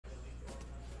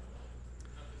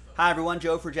Hi everyone,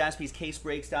 Joe for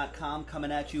JaspysCaseBreaks.com coming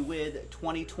at you with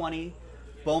 2020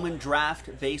 Bowman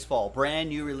Draft Baseball. Brand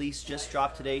new release just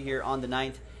dropped today here on the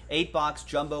 9th. 8-box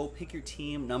jumbo, pick your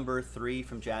team number 3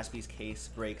 from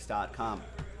JaspysCaseBreaks.com.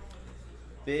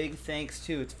 Big thanks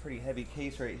to, it's a pretty heavy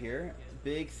case right here.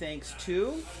 Big thanks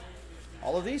to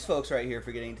all of these folks right here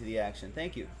for getting into the action.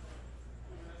 Thank you.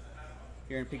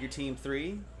 Here in pick your team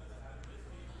 3.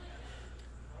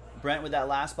 Brent with that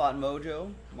last spot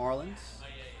mojo, Marlins.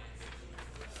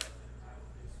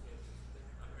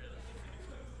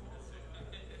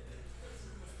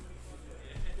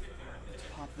 Let's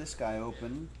pop this guy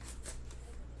open.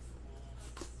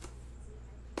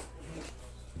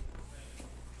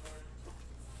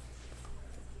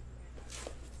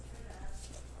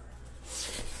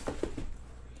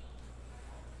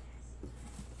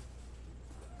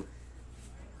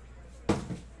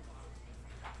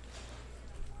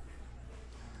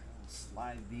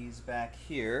 Slide these back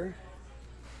here.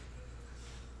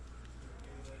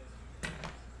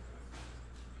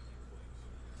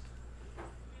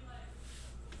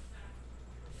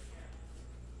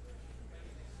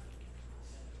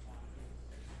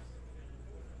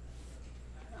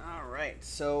 All right,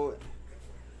 so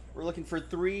we're looking for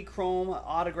 3 chrome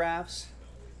autographs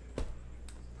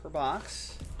per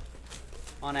box.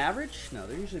 On average? No,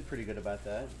 they're usually pretty good about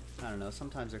that. I don't know,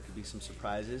 sometimes there could be some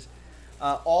surprises.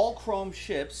 All chrome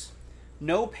ships,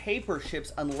 no paper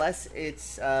ships unless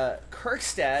it's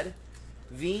Kirkstad,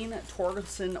 Veen,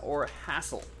 Torgerson, or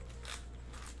Hassel.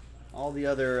 All the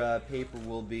other paper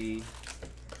will be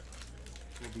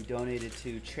donated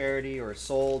to charity or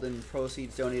sold and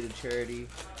proceeds donated to charity.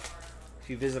 If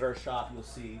you visit our shop, you'll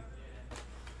see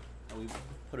we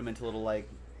put them into little like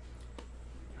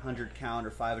 100 count or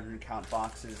 500 count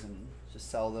boxes and just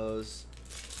sell those,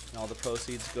 and all the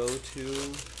proceeds go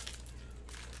to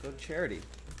charity.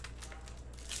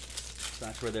 So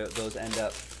that's where those end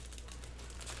up.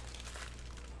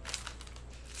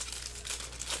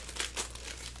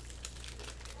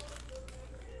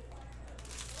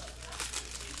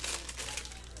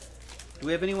 Do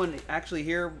we have anyone actually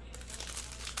here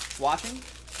watching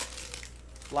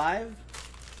live?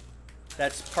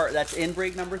 That's in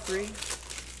break number 3.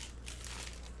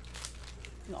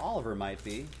 Oliver might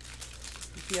be.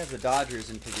 If he has the Dodgers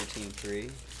in figure team 3.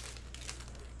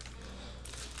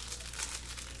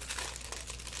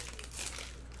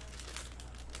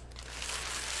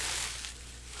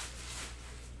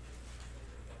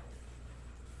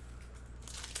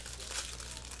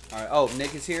 All right. Oh,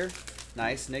 Nick is here.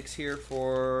 Nice. Nick's here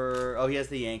for... Oh, he has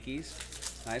the Yankees.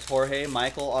 Nice. Jorge,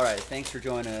 Michael. All right. Thanks for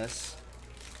joining us.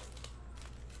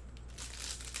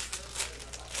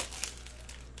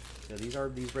 So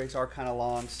these breaks are kind of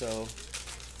long, so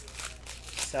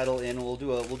settle in. We'll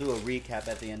do a recap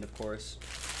at the end, of course.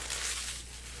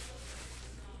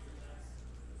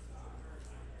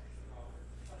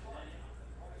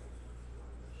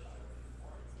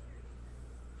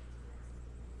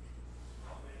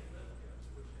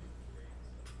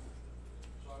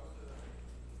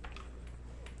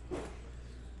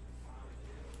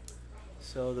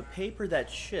 So the paper that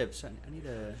ships, I need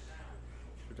to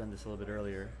have done this a little bit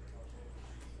earlier.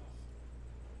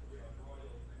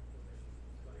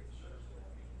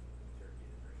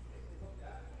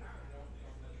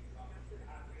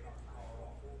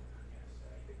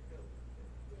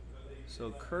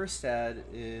 So Kirkstad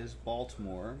is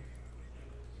Baltimore.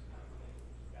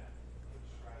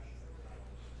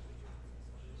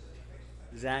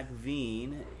 Zach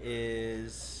Veen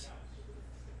is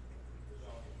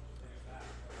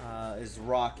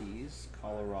Rockies,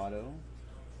 Colorado.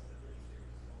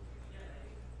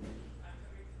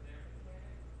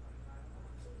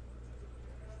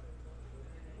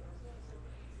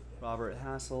 Robert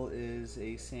Hassel is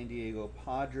a San Diego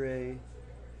Padre.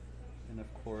 And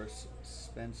of course,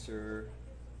 Spencer,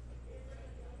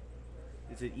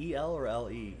 is it EL or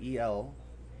LE? EL.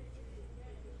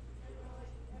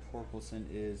 Torkelson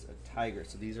is a Tiger.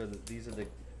 So these are the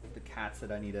cats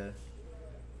that I need to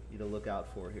look out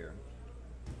for here.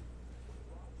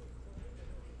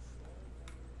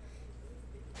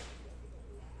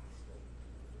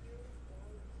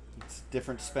 It's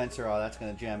different Spencer. Oh, that's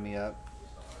going to jam me up.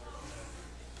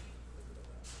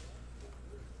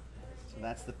 So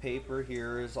that's the paper.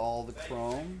 Here is all the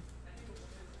chrome.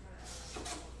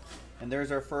 And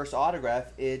there's our first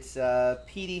autograph. It's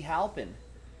P.D. Halpin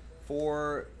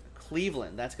for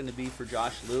Cleveland. That's going to be for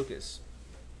Josh Lucas.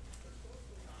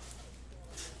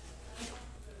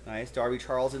 Nice. Darby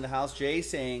Charles in the house. Jay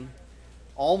saying,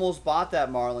 almost bought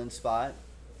that Marlin spot,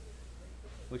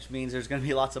 which means there's going to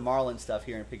be lots of Marlin stuff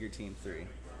here in Pick Your Team 3.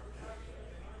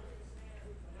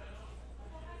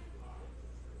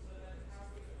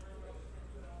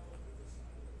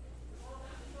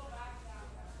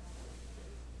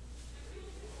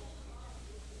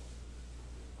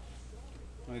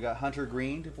 We got Hunter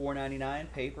Green to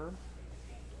 $4.99 paper.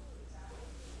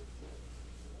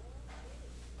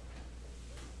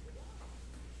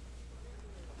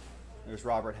 There's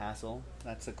Robert Hassel.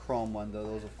 That's a chrome one, though.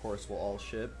 Those, of course, will all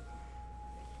ship.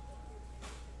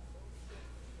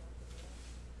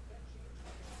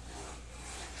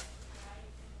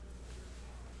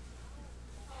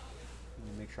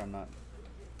 Let me make sure I'm not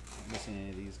missing any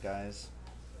of these guys.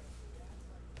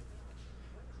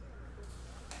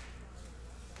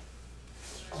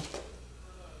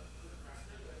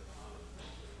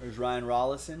 There's Ryan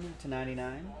Rollison to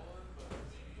 $99.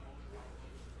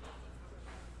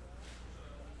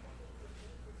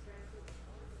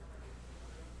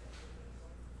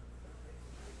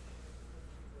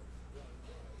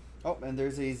 Oh, and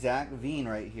there's a Zach Veen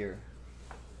right here.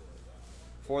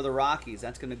 For the Rockies,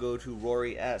 that's going to go to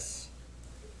Rory S.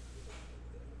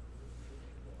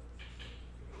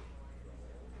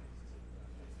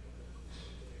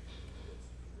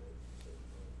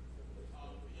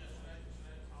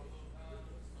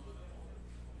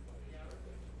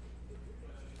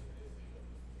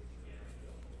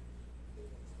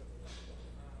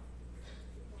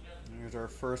 There's our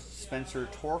first Spencer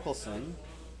Torkelson.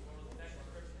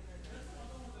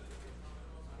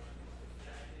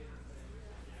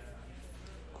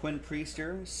 Quinn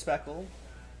Priester, Speckle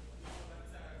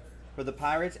for the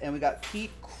Pirates. And we got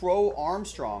Pete Crow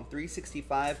Armstrong,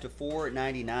 365 to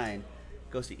 499.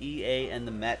 Goes to EA and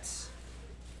the Mets.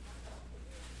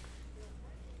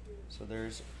 So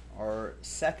there's our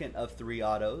second of 3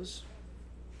 autos.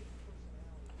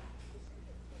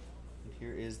 And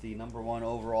here is the #1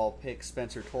 overall pick,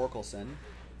 Spencer Torkelson.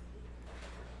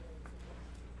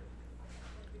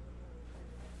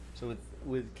 So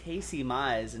with Casey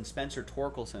Mize and Spencer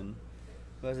Torkelson,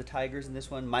 who has the Tigers in this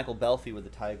one, Michael Belfi with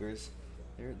the Tigers,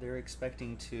 they're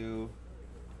expecting to,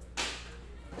 I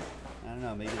don't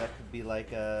know, maybe that could be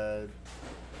like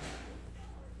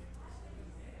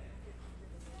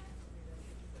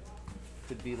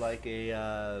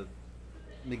a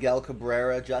Miguel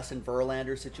Cabrera, Justin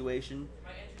Verlander situation.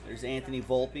 There's Anthony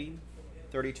Volpe,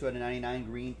 32/99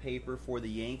 green paper for the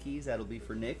Yankees. That'll be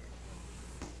for Nick.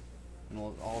 And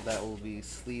all of that will be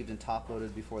sleeved and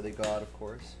top-loaded before they go out, of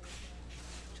course.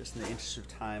 Just in the interest of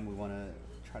time, we want to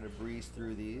try to breeze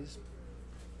through these.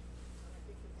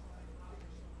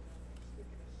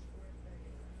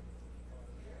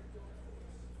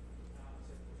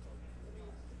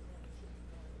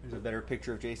 There's a better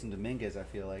picture of Jason Dominguez, I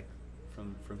feel like,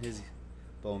 from his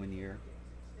Bowman year.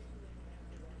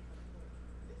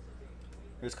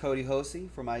 There's Cody Hosey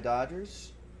for my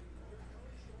Dodgers.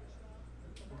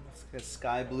 A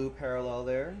sky blue parallel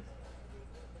there.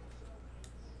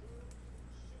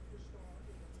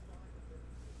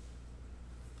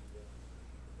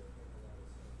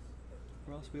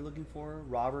 Who else are we looking for?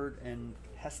 Robert and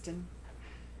Heston.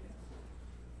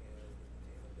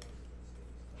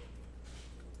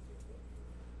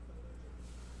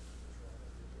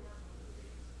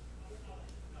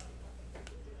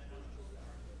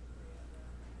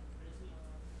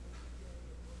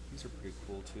 These are pretty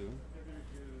cool too.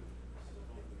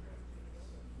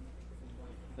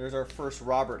 There's our first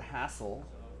Robert Hassel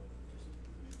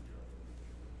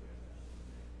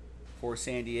for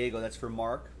San Diego. That's for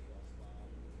Mark.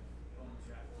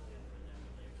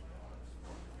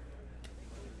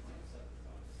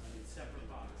 Separate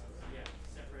boxes. Yeah,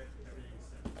 separate. Everything's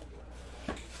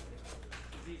separate.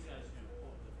 These guys are going to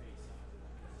pull the face off.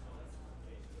 So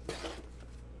that's the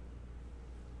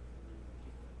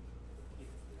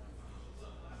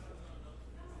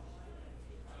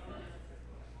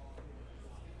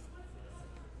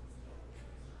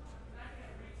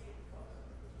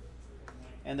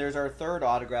And there's our third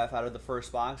autograph out of the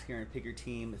first box here in Pick Your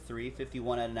Team 3,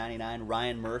 51/99.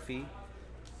 Ryan Murphy,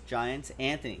 Giants.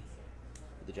 Anthony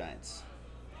with the Giants.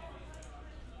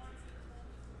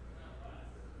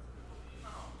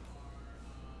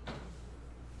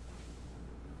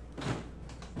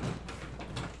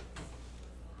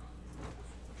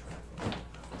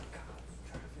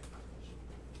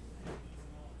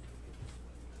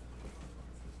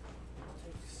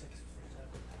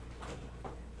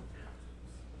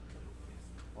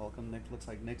 Welcome, Nick. Looks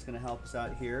like Nick's going to help us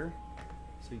out here.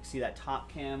 So you can see that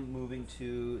top cam moving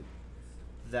to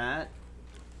that.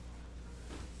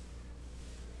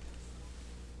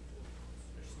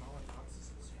 They're smaller boxes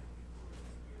this year.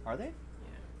 Are they?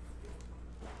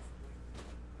 Yeah.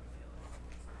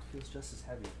 Feels just as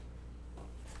heavy.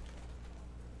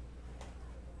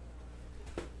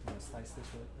 I'm going to slice this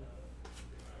real quick.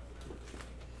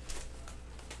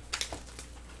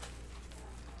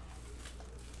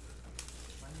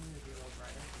 Mine need to be a little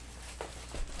brighter.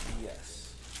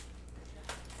 Yes.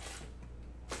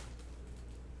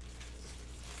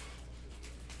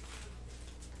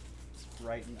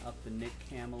 brighten up the Nick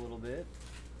cam a little bit.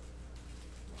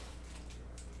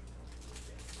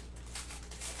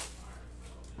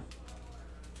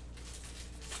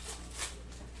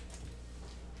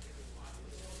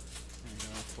 There you go,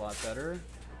 that's a lot better.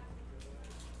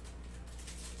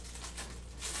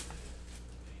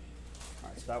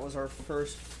 Alright, so that was our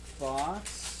first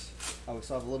box. Oh, we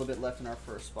still have a little bit left in our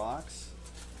first box.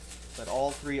 But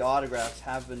all 3 autographs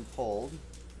have been pulled.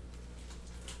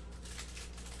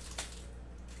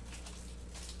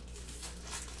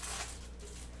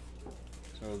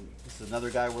 So this is another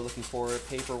guy we're looking for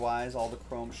paper-wise, all the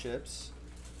chrome ships.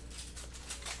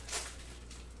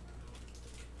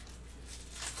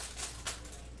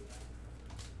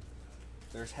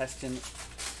 There's Heston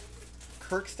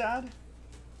Kierstad.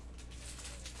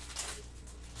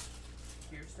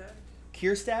 Kierstad?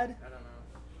 Kierstad? I don't know.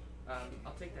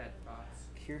 I'll take that box.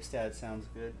 Kierstad sounds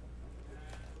good.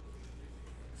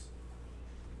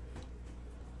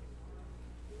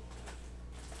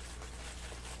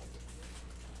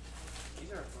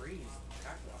 These are a breeze.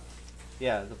 Pack box.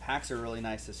 Yeah, the packs are really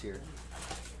nice this year.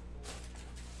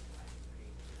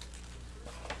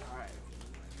 Alright.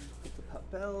 Put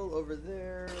the Papel over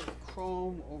there,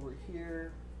 chrome over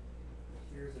here.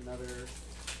 Here's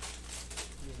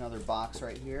another box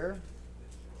right here.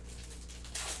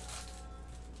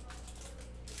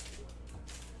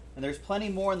 And there's plenty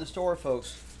more in the store,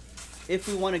 folks. If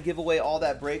we want to give away all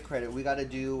that break credit, we got to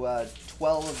do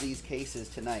 12 of these cases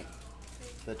tonight.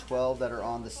 The 12 that are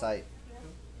on the site.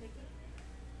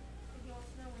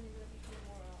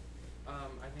 I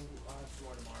think I'll have some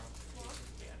more tomorrow.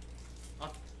 Yeah.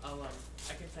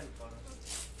 I can send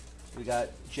photos. We got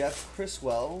Jeff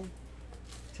Criswell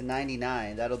to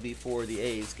 99. That'll be for the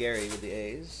A's. Gary with the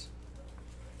A's.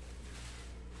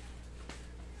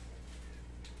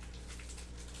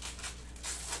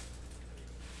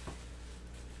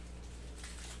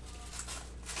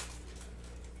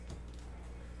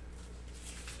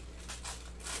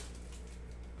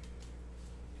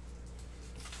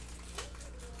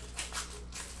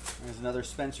 There's another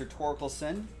Spencer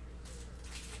Torkelson.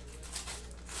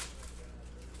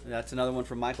 That's another one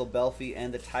from Michael Belfi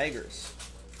and the Tigers.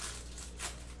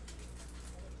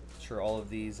 I'm sure all of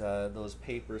these those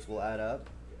papers will add up.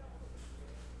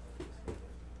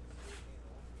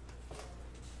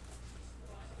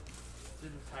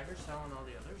 Did the Tigers sell on all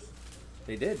the others?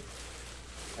 They did.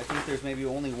 I think there's maybe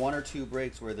only 1 or 2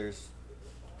 breaks where there's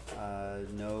where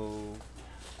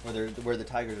the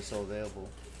Tigers are still available.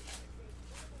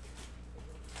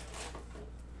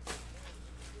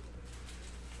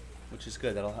 Which is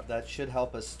good. That should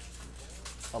help us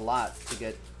a lot to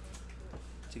get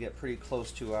pretty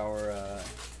close to our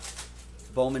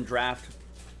Bowman draft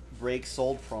break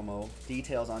sold promo.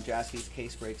 Details on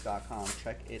jaspyscasebreaks.com.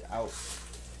 Check it out.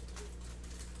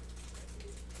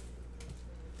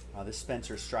 This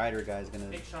Spencer Strider guy is gonna.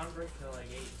 Make Sean break till like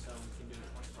 8, so we can do a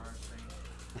 24-hour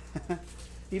stream.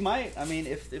 He might. I mean,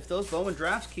 if those Bowman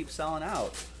drafts keep selling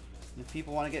out, if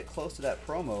people want to get close to that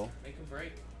promo, Make him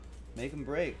break. make them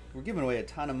break. We're giving away a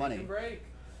ton of money. Make him break.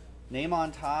 Name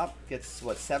on top gets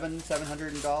what, $700,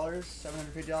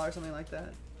 $750, something like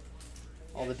that.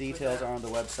 All the details are on the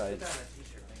website. Put that on a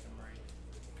t-shirt. Make him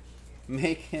break.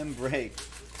 Make him break.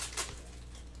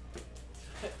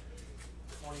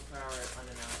 24-hour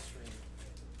unannounced stream.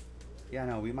 Yeah,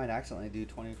 no, we might accidentally do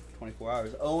 24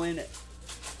 hours. Owen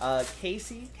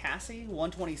Cassie,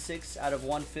 126 out of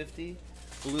 150.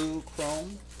 Blue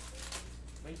chrome.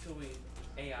 Wait till we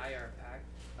AI our pack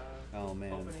Oh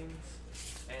man. openings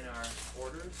and our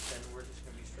orders, then we're just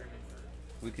gonna be streaming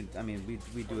for. We could. I mean,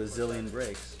 we do a zillion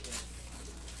breaks.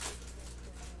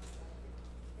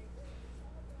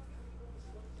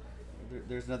 Yeah.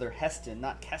 There's another Heston,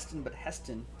 not Keston, but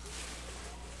Heston.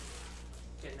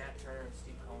 Get Nat Turner and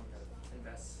Steve Cohen to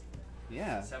invest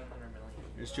Yeah. $700 million.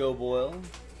 There's Joe Boyle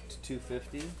to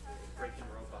 250. Breaking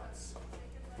robots.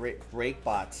 Break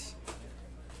bots.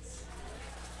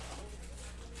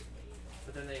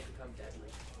 But then they become deadly,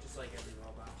 just like every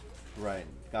robot. Right.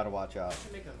 Gotta watch out. We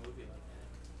should make a movie like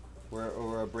that.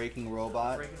 Where a breaking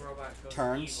robot Breaking robot goes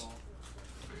turns. evil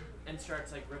and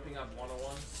starts like ripping up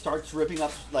 101s. starts ripping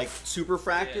up like super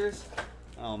fractors.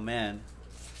 Oh man.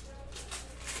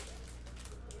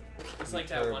 It's like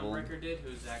that one Ricker did,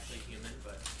 who's actually human,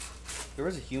 but There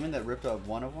was a human that ripped up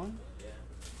one of one? yeah.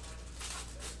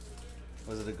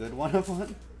 Was it a good one of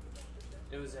one?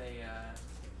 It was a,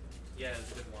 yeah, it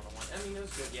was a good 101. I mean, it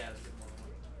was good, yeah, it was a good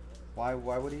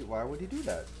 101. Why would he do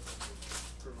that?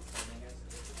 Proof of fun, I guess.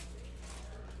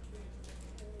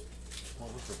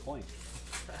 What was the point?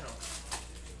 I don't know.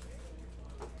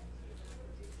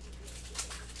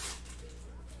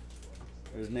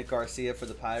 There's Nick Garcia for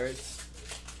the Pirates.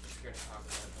 Scared to talk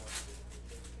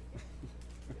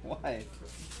about it. Why?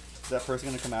 Is that person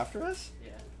gonna come after us?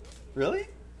 Yeah. Really?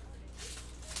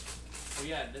 Well,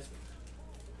 yeah.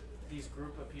 These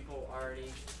group of people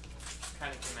already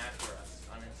kind of came after us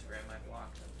on Instagram. I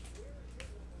blocked them.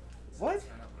 So What? that's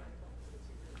not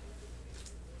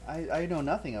mine. I know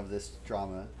nothing of this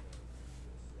drama.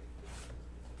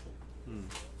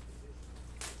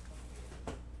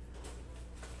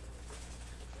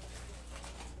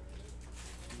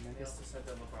 They also said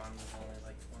that LeBron was only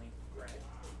like 20 grand.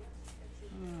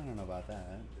 I don't know about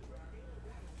that.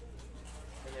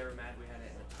 And they were mad we had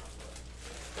it in the top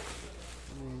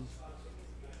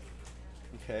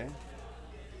row. Okay.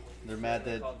 They're mad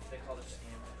They that called us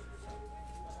scammers.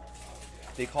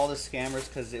 they called us scammers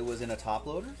because it was in a top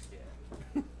loader?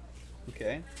 Yeah.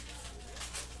 Okay.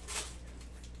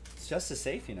 It's just as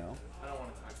safe, you know. I don't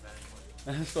want to talk about it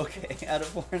anymore. It's okay. Out of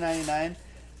 $4.99,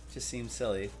 just seems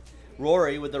silly.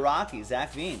 Rory with the Rockies.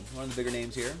 Zach Veen, one of the bigger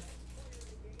names here. That's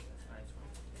a nice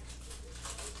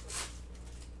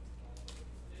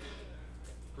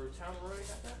one. Brewtown Rory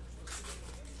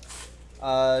got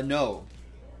that? No.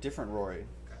 Different Rory.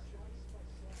 Gotcha.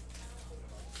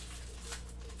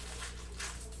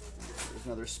 There's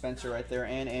another Spencer right there,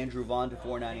 and Andrew Vaughn to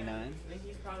 $4.99. I think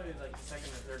he's probably like the second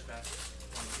or third best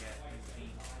one to get. Is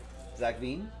Bean. Zach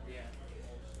Veen? Yeah.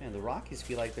 Man, the Rockies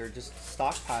feel like they're just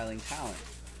stockpiling talent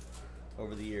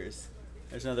over the years.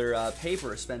 There's another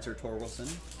paper Spencer Torkelson.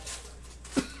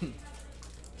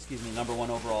 Excuse me, #1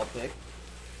 overall pick.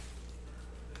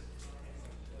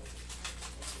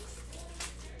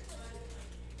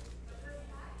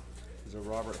 There's a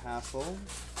Robert Hassel.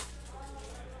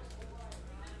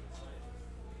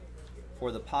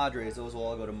 For the Padres, those will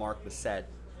all go to Mark Bissett.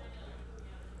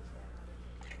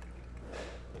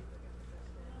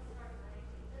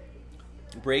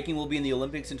 Breaking will be in the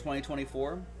Olympics in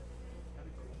 2024. That'd be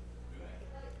cool.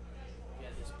 Yeah,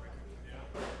 this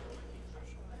breaker.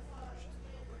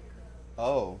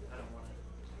 Oh, I don't want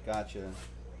it. gotcha.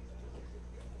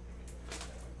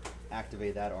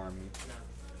 Activate that army. No.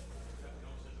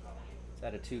 Is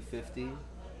that a 250?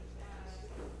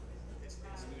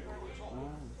 Oh,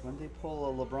 when they pull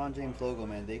a LeBron James logo,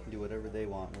 man, they can do whatever they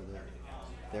want with it.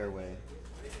 Their way.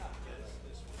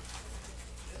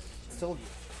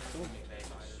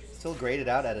 Still graded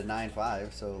out at a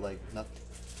 9.5, so like nothing.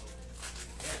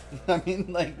 I mean,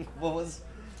 like,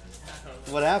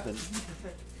 what happened?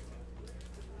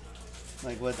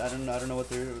 Like, what? I don't know what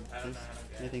they're. I don't know how to get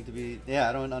Anything to be? Yeah,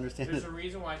 I don't understand There's it. a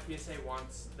reason why PSA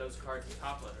wants those cards in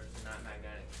top loaders and not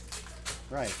magnetic.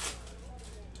 Right.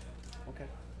 Okay. I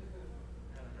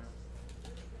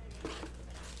don't know.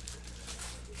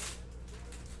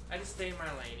 I just stay in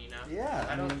my lane, you know. Yeah,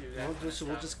 I don't mean, do that.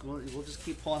 we'll just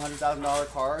keep pulling $100,000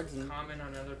 cards and. Comment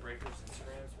on other breakers'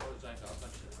 Instagrams. What was like a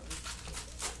bunch of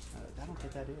I don't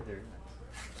get that either.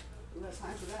 Who has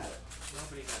time for that?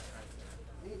 nobody got time for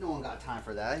that. Ain't no one got time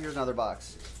for that. Here's another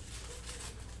box.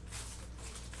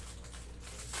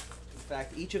 In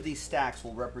fact, each of these stacks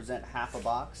will represent half a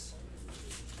box.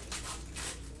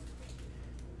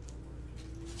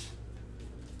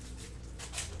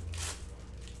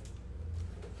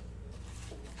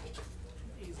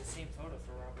 They use the same photo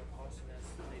for Robert Paulson as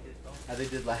they did both. As they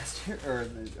did last year or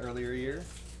the earlier year.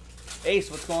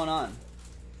 Ace, what's going on?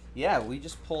 Yeah, we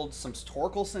just pulled some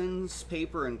Torkelson's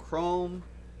paper and chrome.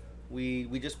 We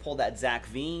just pulled that Zach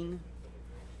Veen.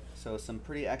 So some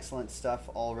pretty excellent stuff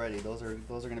already. Those are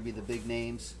going to be the big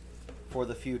names for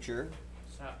the future.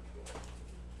 So,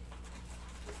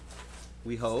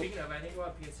 We hope. speaking of, I think we'll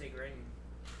have PSA grading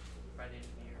by the end of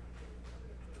the year.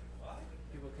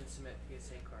 People can submit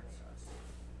PSA cards to us.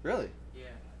 Really? Yeah.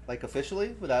 Like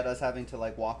officially, without us having to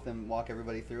like walk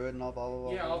everybody through it and all blah blah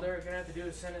blah. Yeah, blah. all they're gonna have to do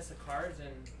is send us the cards, and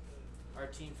our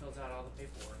team fills out all the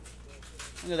paperwork.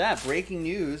 Look at that! Breaking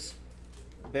news,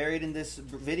 buried in this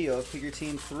video of Figure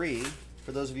Team 3.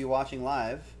 For those of you watching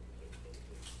live,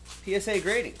 PSA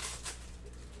grading.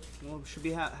 Well, should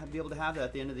be able to have that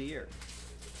at the end of the year.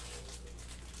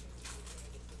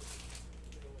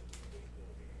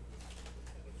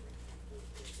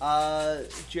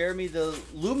 Jeremy, the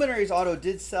Luminaries auto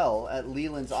did sell at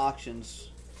Leland's auctions.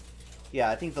 Yeah,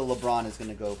 I think the LeBron is going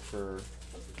to go for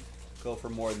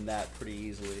more than that pretty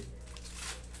easily.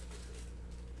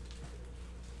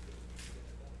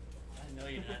 I know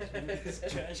you're not doing this.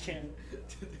 Trash can.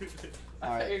 All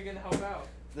I right. thought you were gonna help out.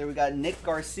 There we got Nick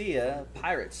Garcia,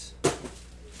 Pirates.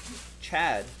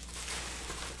 Chad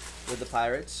with the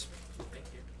Pirates. Thank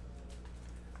you.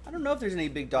 I don't know if there's any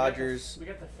big Dodgers. We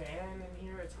got the fan in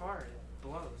here. It's hard. It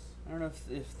blows. I don't know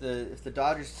if the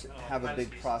Dodgers have a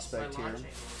big prospect my here. lawn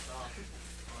chain was off.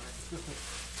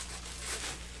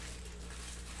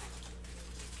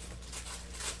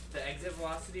 The exit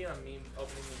velocity on me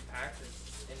opening these packs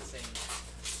is insane.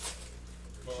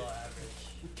 Below average.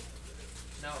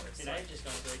 No, it's Dude, like, I'm just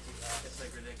going way too fast. it's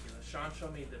like ridiculous. Sean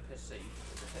showed me the pitch that you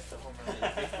hit the home run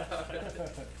that you picked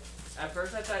up. At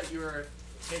first I thought you were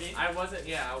Hitting? I wasn't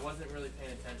really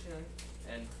paying attention,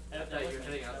 and I thought you were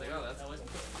hitting. I was like, oh, that's. That wasn't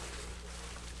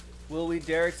Will we?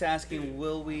 Derek's asking,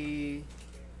 will we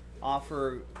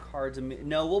offer cards?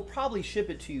 No, we'll probably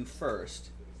ship it to you first,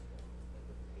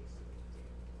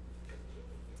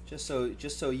 just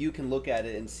so you can look at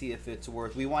it and see if it's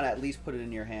worth. We want to at least put it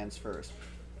in your hands first,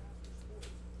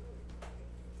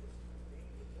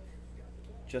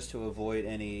 just to avoid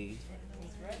any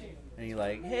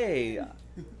like, hey.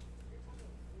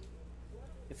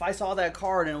 If I saw that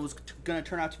card and it was going to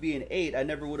turn out to be an 8, I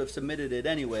never would have submitted it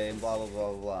anyway, and blah blah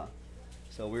blah blah.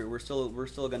 So we're still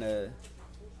gonna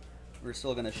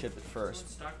ship it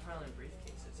first. Stockpiling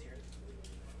briefcases here.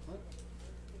 What?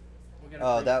 We got a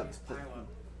Oh, briefcase pile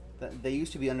up. they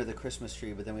used to be under the Christmas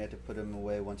tree, but then we had to put them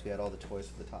away once we had all the toys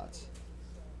for the tots.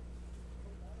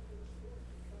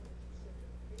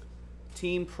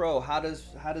 Team Pro, how does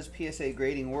PSA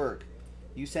grading work?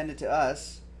 You send it to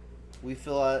us. We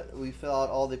fill out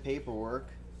all the paperwork.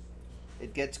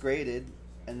 It gets graded,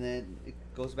 and then it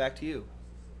goes back to you.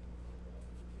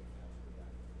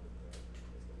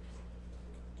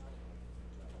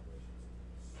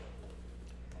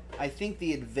 I think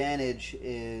the advantage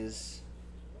is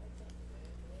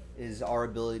our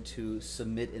ability to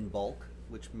submit in bulk,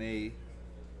 which may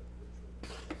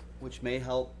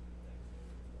help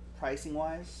pricing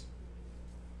wise.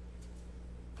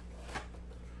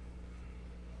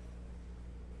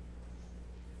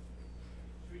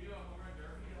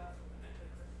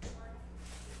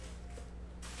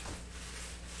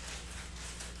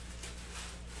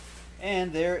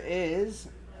 And there is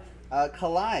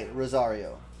Kalai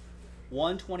Rosario.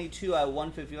 122 out of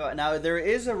 155. Now, there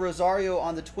is a Rosario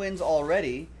on the Twins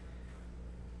already.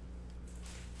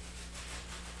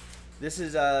 This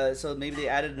is, so maybe they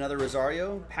added another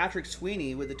Rosario. Patrick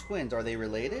Sweeney with the Twins. Are they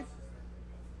related?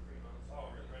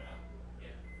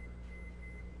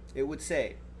 It would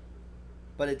say,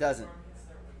 but it doesn't.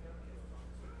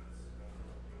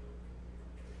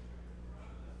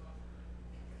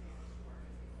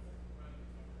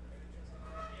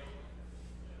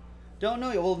 Don't know.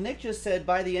 Well, Nick just said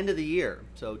by the end of the year,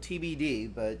 so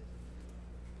TBD. But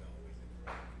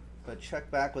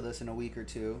check back with us in a week or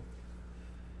two.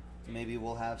 Maybe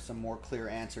we'll have some more clear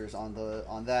answers on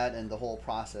that and the whole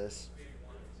process.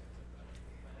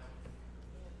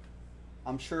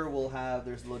 I'm sure we'll have.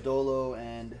 There's Lodolo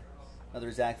and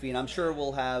another Zach V, and I'm sure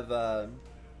we'll have.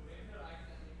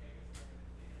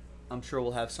 I'm sure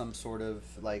we'll have some sort of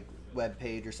like web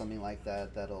page or something like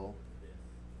that that'll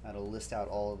list out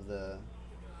all of the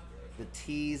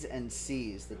T's and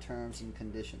C's, the terms and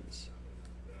conditions.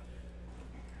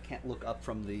 Can't look up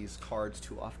from these cards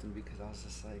too often because I was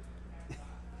just like,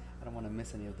 I don't want to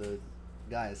miss any of the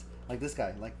guys. Like this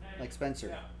guy, like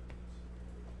Spencer.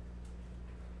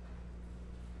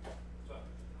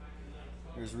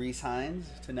 There's Reese Hines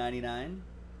to 99.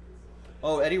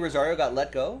 Oh, Eddie Rosario got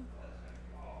let go?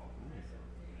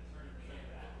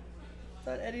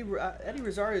 That Eddie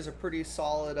Rosario is a pretty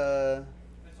solid.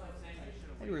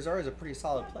 Eddie Rosario is a pretty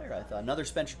solid player. I thought another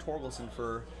Spencer Torkelson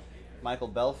for Michael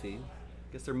Belfi.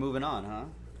 Guess they're moving on, huh?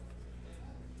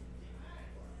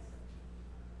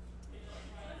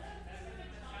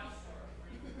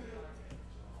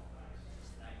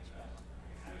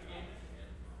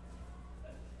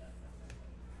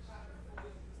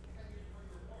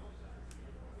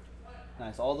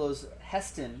 Nice. All those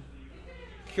Heston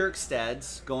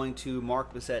Kierkegaard's going to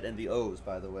Mark Bissett and the O's,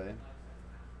 by the way.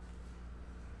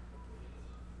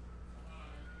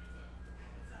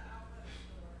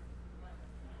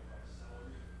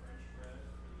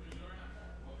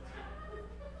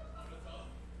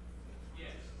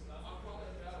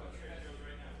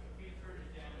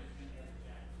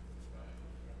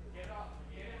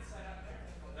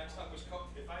 Next up was Cody.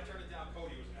 If I turned it down,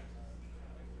 Cody was next.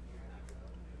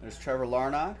 There's Trevor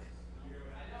Larnach,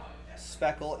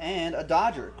 Speckle, and a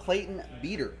Dodger, Clayton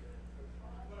Beeter.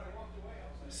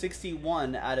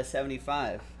 61 out of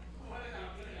 75.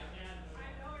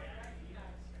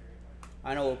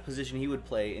 I know what position he would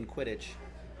play in Quidditch.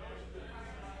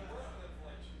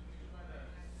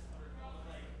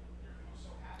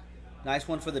 Nice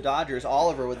one for the Dodgers.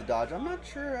 Oliver with the Dodgers. I'm not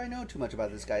sure I know too much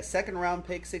about this guy. Second round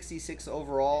pick, 66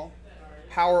 overall.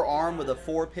 Power arm with a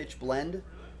 4-pitch blend.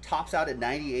 Tops out at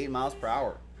 98 miles per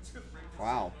hour.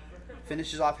 Wow.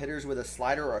 Finishes off hitters with a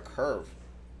slider or a curve.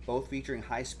 both featuring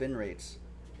high spin rates.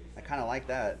 I kind of like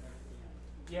that.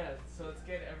 Yeah, so let's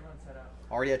get everyone set up.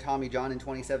 Already had Tommy John in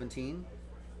 2017.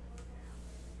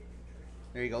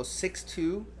 There you go,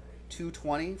 6'2",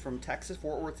 220 from Texas,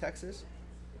 Fort Worth, Texas.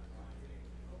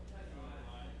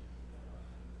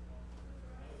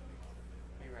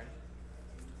 Are you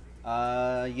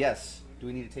ready? Yes. Do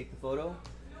we need to take the photo?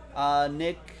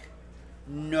 Nick,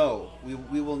 no,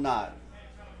 we will not.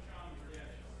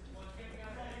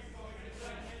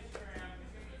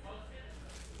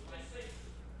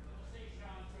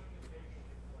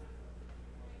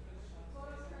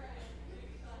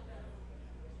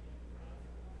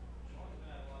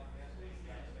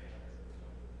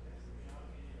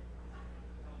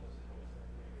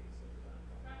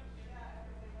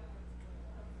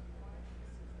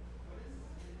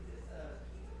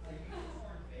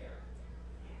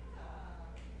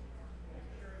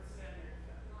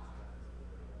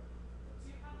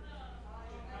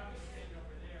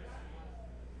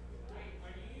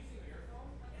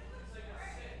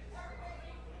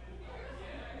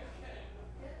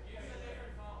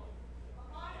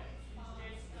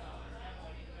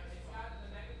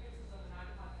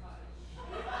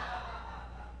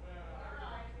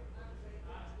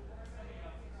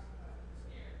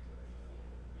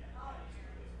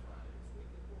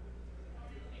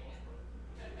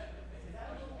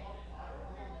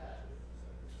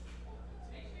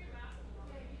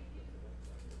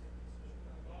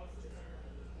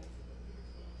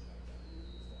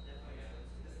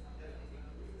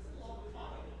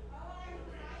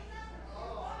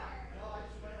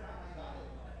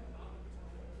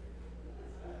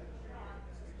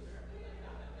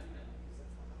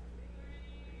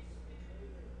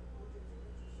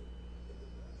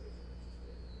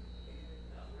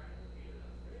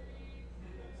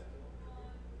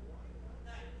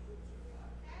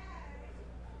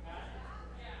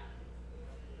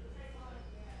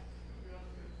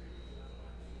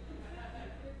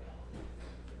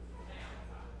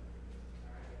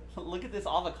 Look at this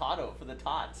avocado for the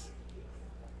tots.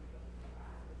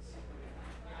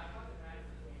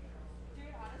 Dude,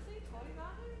 honestly,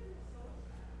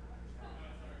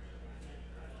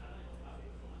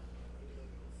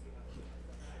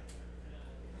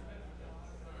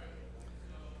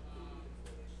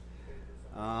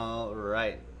 $20? All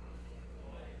right.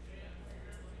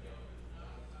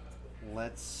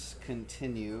 Let's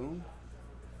continue.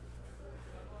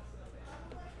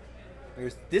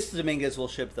 This Dominguez will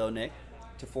ship though, Nick,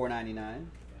 to $4.99.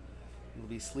 It'll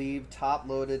be sleeved, top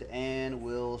loaded, and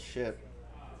will ship.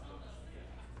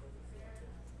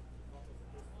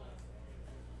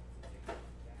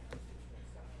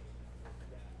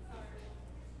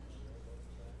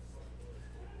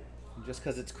 Just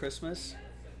because it's Christmas,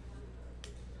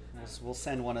 we'll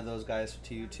send one of those guys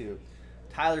to you too.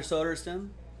 Tyler Soderstrom,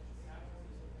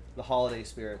 the Holiday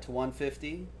Spirit, to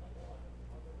 $150.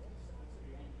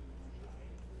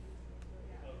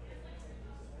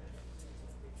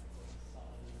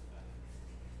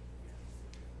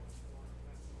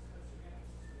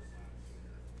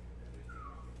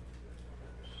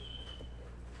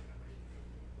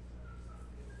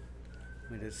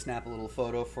 We just snap a little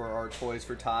photo for our Toys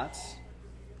for Tots.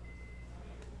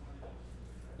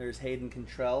 There's Hayden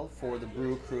Cantrell for the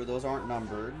Brew Crew. Those aren't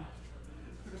numbered.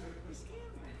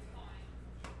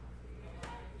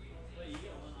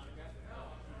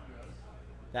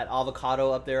 That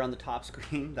avocado up there on the top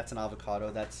screen, that's an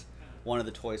avocado. That's one of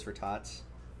the Toys for Tots.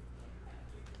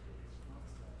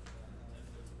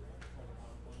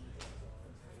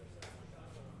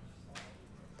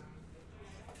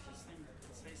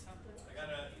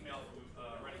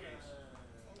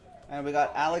 And we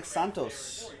got Alex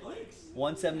Santos,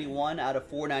 171 out of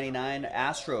 499,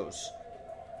 Astros.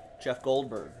 Jeff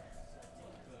Goldberg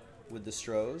with the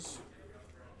Stros.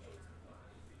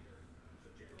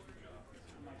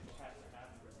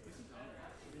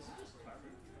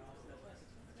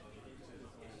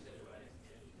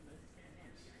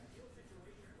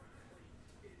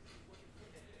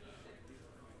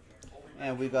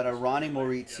 And we got a Ronnie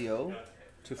Maurizio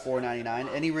to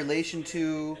 $4.99. Any relation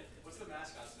to? What's the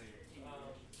mascot's name?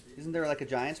 Isn't there like a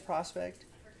Giants prospect?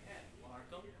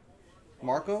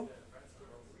 Marco?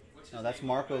 No, that's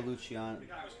Marco Luciano. The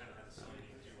guy was kind of had the same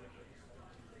too, like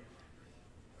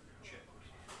a chip.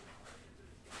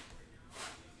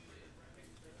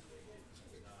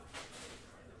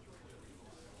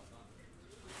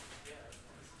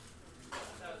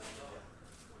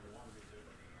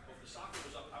 Well, the soccer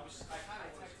was up. I kind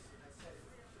of was.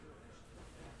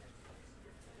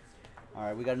 All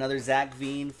right, we got another Zach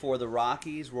Veen for the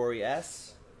Rockies, Rory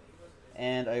S.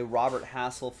 And a Robert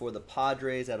Hassel for the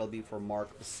Padres. That'll be for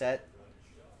Mark Bissett.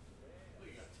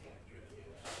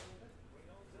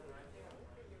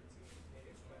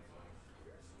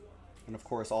 And of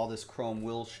course, all this chrome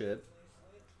will ship.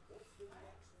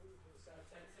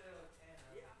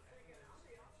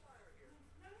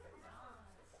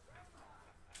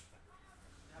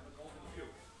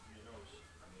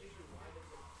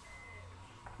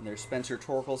 And there's Spencer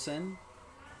Torkelson.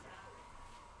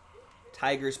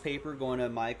 Tigers paper going to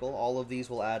Michael. All of these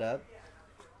will add up.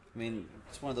 I mean,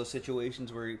 it's one of those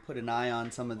situations where you put an eye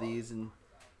on some of these and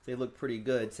if they look pretty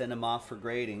good, send them off for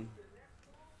grading.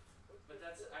 But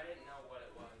that's, I didn't know what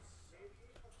it was.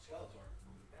 Skeletor.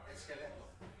 Skeletor.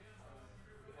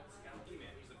 He-Man.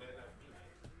 He's the bad He-Man.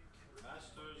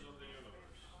 Masters of the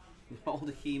Universe.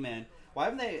 Old He-Man. Why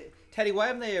haven't they, Teddy? Why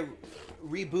haven't they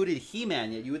rebooted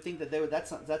He-Man yet? You would think that they would.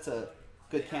 That's a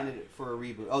good candidate for a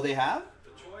reboot. Oh, they have?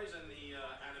 The toys and the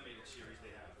animated series they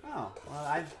have. Oh,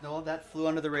 well, that flew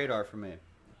under the radar for me.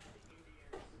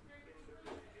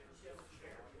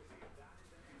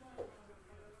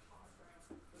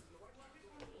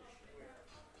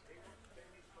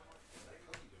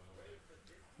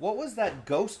 What was that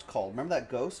ghost called? Remember that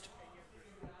ghost?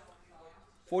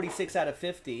 46 out of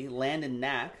 50. Landon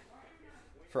Knack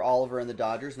for Oliver and the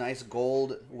Dodgers. Nice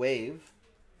gold wave.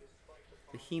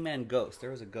 The He-Man ghost. There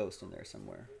was a ghost in there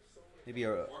somewhere. Maybe a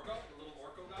Orko? The little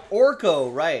Orko guy?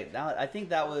 Orko, right. Now, I think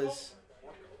that was...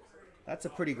 That's a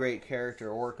pretty great character,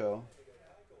 Orko.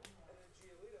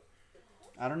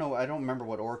 I don't know. I don't remember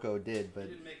what Orko did, but He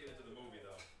didn't make it into the movie,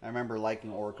 though. I remember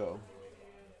liking Orko.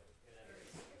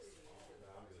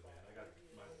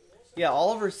 Yeah,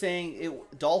 Oliver's saying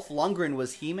Dolph Lundgren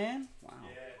was He-Man? Wow.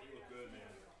 Yeah, he looked good, man.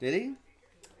 Did he?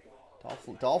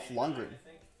 Dolph Lundgren.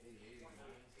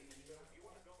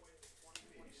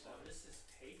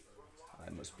 I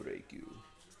must break you.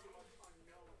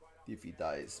 If he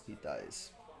dies, he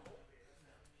dies.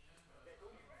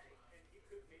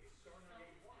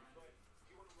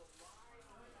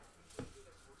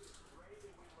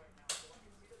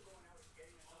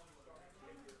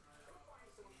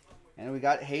 And we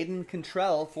got Hayden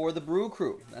Cantrell for the Brew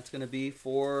Crew. That's going to be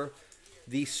for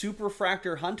the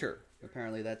Superfractor Hunter.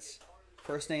 Apparently that's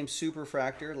first name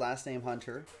Superfractor, last name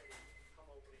Hunter.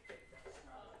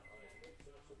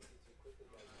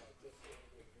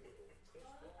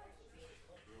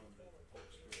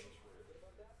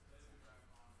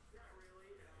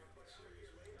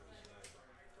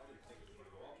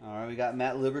 All right, we got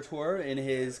Matt Liberatore in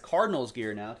his Cardinals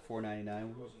gear now,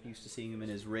 $4.99. Used to seeing him in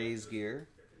his Rays gear.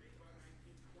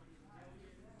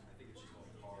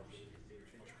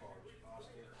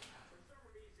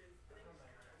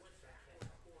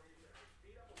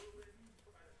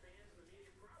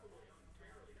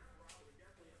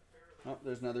 Oh,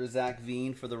 there's another Zach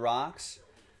Veen for the Rocks.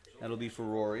 That'll be for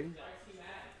Rory. Yeah, I'm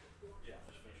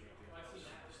just finishing up the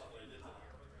stuff that I did.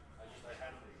 I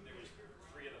had, there was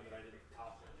 3 of them that I didn't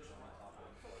top one, so I'm not top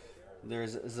one.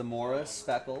 There's Zamora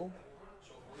Speckle.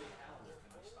 So for the calendar,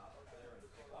 can I stop up there and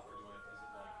pick up, or do I, is it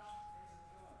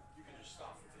like, you can just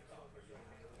stop and pick up, or you don't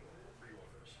have to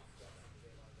pre-order or something?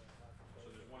 So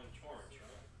there's one in Torrance,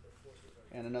 right?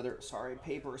 And another, sorry,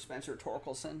 paper, Spencer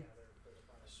Torkelson.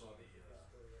 I saw the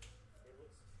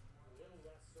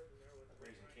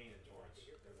Raising Cane in Torrance,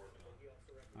 they're working on.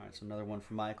 All right, so another one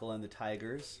for Michael and the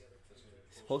Tigers.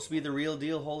 Supposed to be the real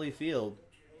deal, Holyfield.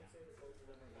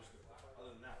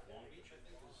 Other than that, Long Beach, I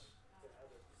think, is...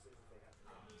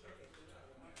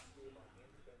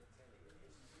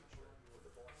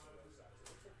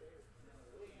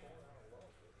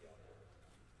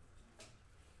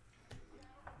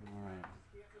 All right,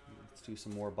 let's do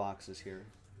some more boxes here.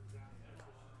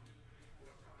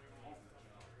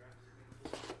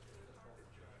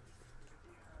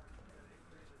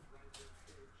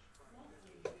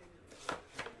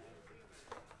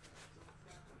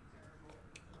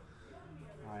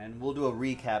 All right, and we'll do a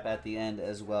recap at the end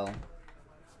as well. All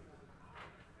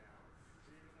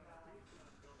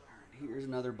right, here's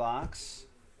another box.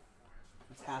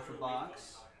 That's half a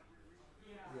box.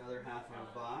 The other half of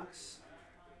a box.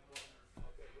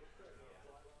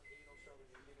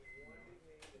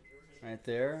 Right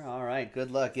there. All right.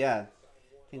 Good luck. Yeah, I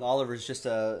think Oliver's just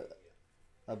a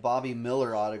Bobby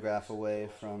Miller autograph away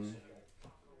from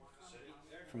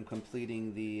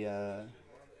completing the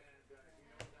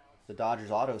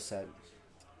Dodgers auto set,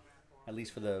 at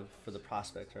least for the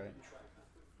prospects, right?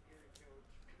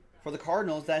 For the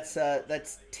Cardinals, that's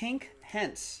Tink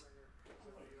Hence.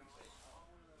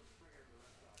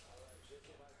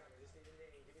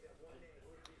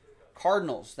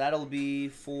 Cardinals, that'll be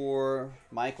for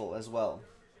Michael as well.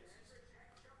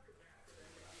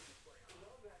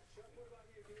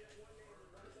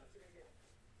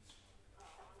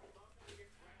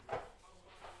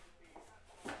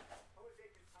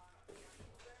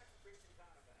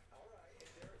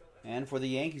 And for the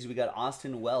Yankees, we got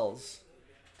Austin Wells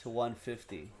to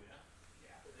 150.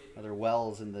 Another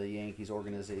Wells in the Yankees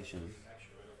organization.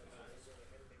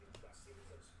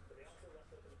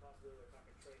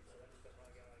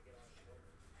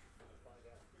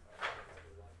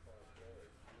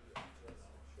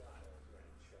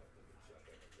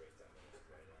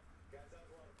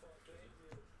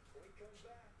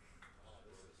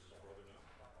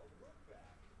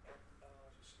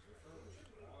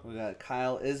 We got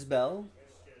Kyle Isbell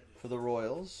for the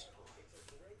Royals.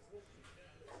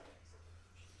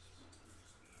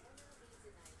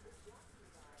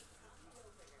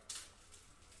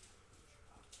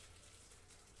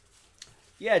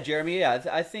 Yeah, Jeremy. Yeah,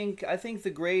 I think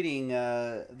the grading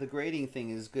thing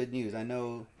is good news. I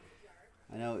know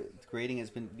grading has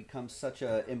become such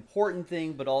a important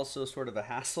thing, but also sort of a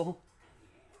hassle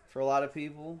for a lot of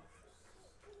people.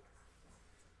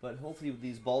 But hopefully with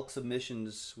these bulk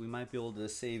submissions, we might be able to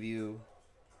save you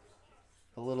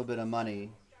a little bit of money.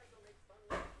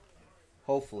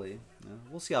 Hopefully. Yeah,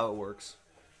 we'll see how it works.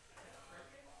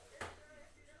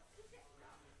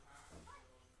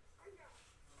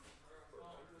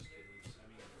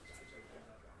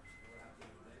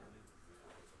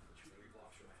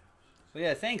 Well,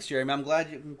 yeah, thanks, Jeremy. I'm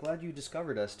glad you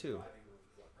discovered us too.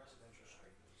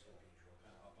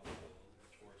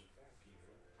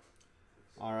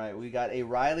 All right, we got a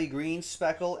Riley Green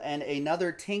speckle and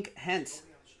another Tink Hence,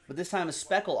 but this time a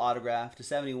speckle autograph to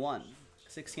 71.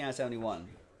 16 out of 71.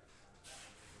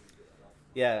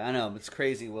 Yeah, I know. It's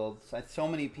crazy, Will. So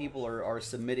many people are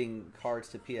submitting cards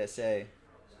to PSA.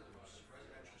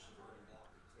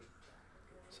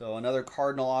 So another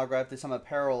Cardinal autograph, this time a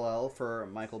parallel for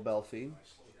Michael Belfi.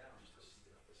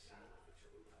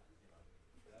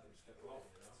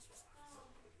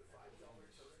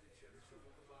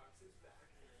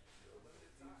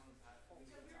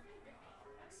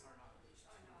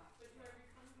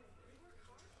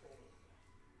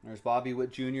 There's Bobby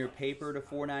Witt Jr. paper to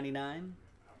 $4.99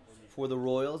 for the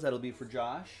Royals. That'll be for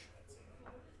Josh.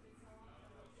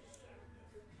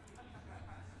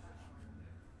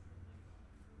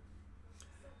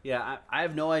 Yeah, I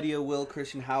have no idea, Will,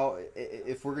 Christian, how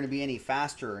if we're going to be any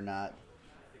faster or not,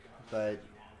 but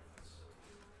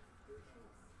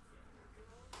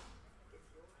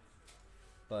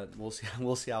we'll see.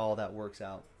 We'll see how all that works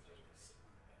out.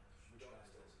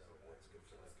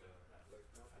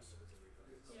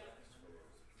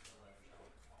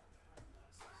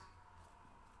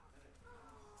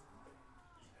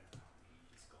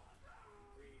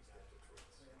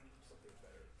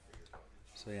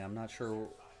 So yeah, I'm not sure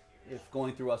if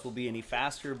going through us will be any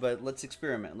faster, but let's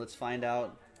experiment. Let's find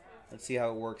out. Let's see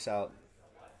how it works out.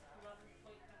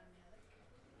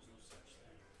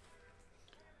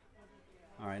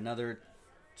 All right, another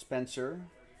Spencer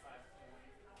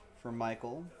for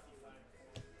Michael.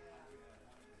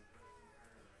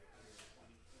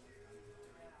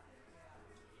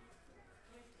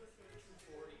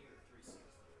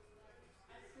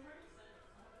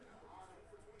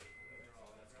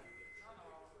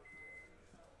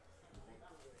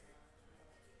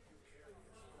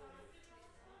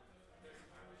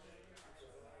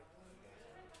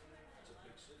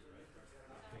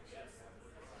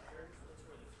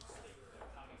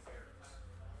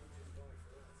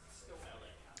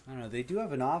 I don't know. They do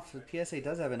have an office. PSA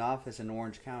does have an office in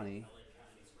Orange County.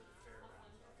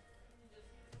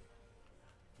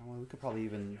 Well, we could probably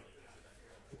even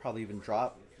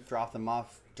drop them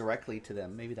off directly to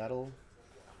them. Maybe that'll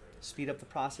speed up the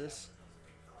process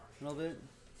a little bit.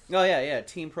 Oh yeah.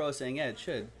 Team Pro saying it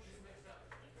should.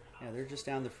 Yeah, they're just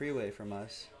down the freeway from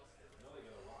us.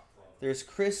 There's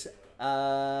Chris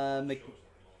McMahon.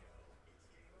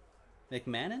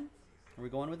 Are we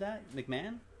going with that?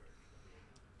 McMahon?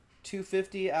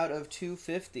 250 out of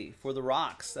 250 for the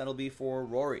Rocks. That'll be for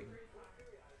Rory.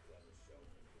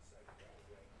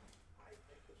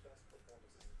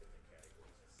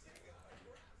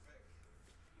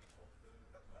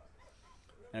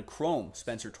 And a Chrome,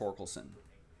 Spencer Torkelson.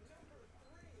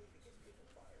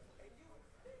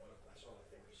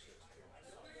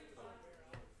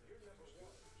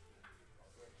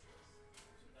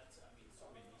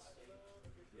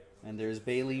 And there's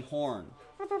Bailey Horn.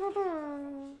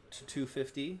 To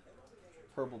 250,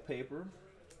 purple paper.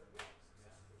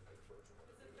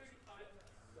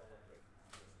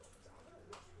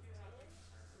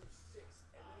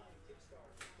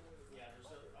 Yeah, there's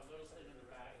a little thing in the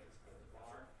back, the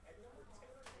bar.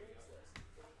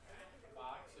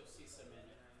 Box, you'll see some in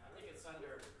it. I think it's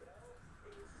under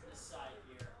this side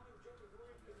here.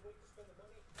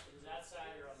 Is that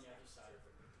side or on the other side?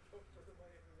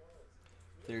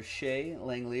 There's Shea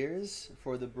Langeliers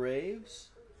for the Braves.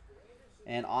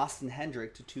 And Austin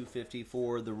Hendrick to 250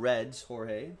 for the Reds,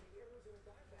 Jorge.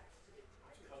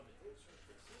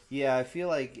 Yeah, I feel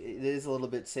like it is a little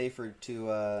bit safer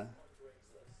to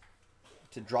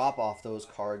drop off those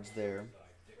cards there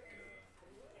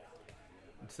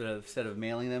instead of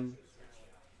mailing them.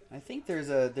 I think there's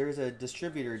a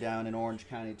distributor down in Orange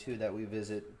County too that we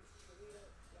visit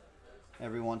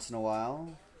every once in a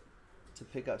while to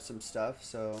pick up some stuff.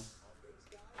 So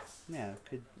yeah,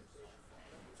 could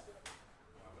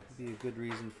be a good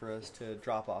reason for us to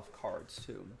drop off cards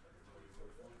too.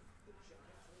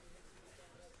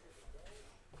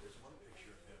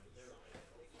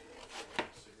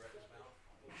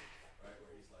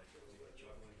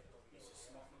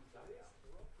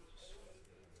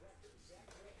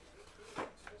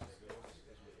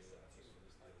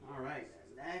 All right,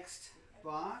 next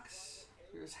box.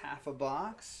 Here's half a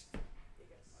box.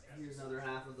 Here's another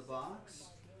half of the box.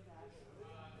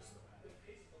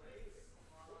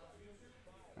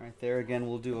 All right, there again,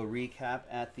 we'll do a recap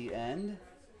at the end.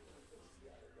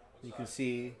 You can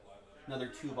see another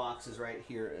 2 boxes right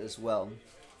here as well.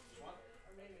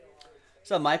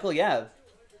 So, Michael, yeah,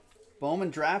 Bowman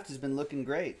draft has been looking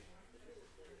great.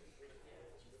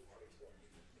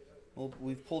 Well,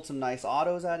 we've pulled some nice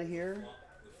autos out of here.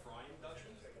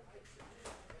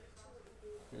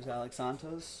 There's Alex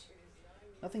Santos.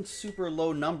 Nothing super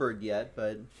low numbered yet,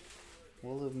 but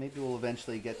maybe we'll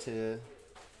eventually get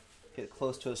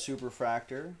close to a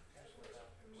superfractor.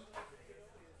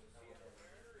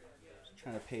 Just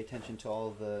trying to pay attention to all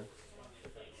of the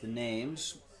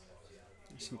names.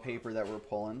 There's some paper that we're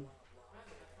pulling.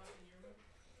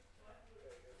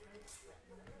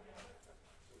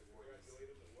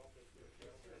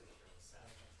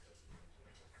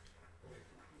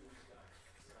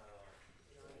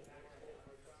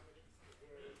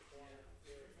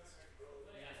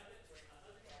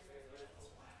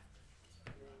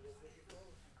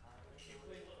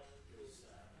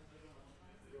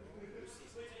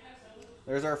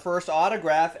 There's our first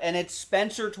autograph, and it's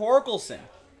Spencer Torkelson.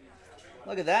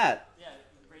 Look at that.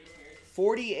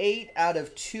 48 out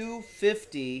of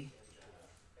 250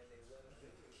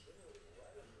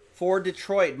 for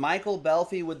Detroit. Michael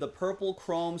Belfi with the purple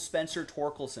chrome Spencer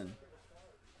Torkelson.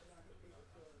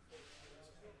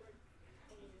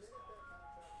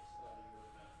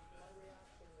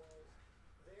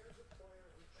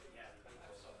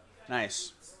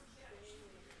 Nice.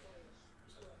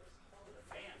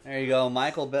 There you go,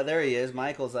 Michael. There he is.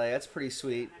 Michael's like, that's pretty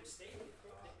sweet.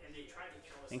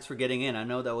 Thanks for getting in. I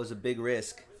know that was a big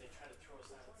risk.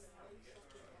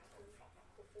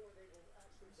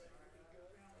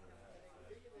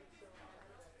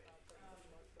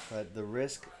 But the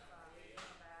risk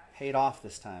paid off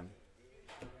this time.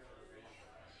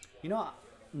 You know,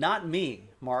 not me,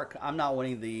 Mark. I'm not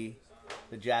winning the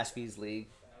Jaspys League.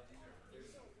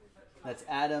 That's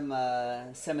Adam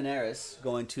Seminaris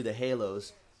going to the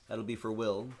Halos. That'll be for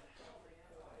Will.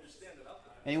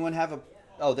 Anyone have a...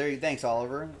 Oh, there you... Thanks,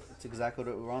 Oliver. That's exactly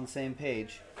what... We're on the same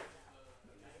page.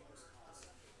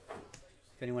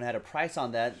 If anyone had a price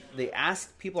on that,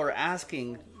 people are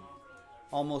asking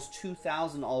almost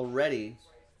 $2,000 already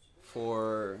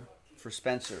for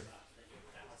Spencer.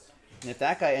 And if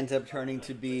that guy ends up turning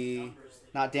to be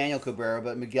not Daniel Cabrera,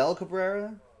 but Miguel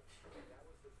Cabrera,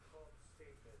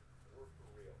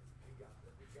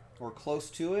 or close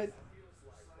to it,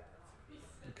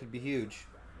 it could be huge.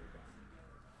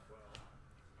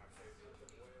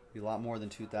 Be a lot more than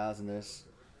 2,000. There's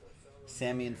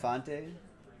Sammy Infante.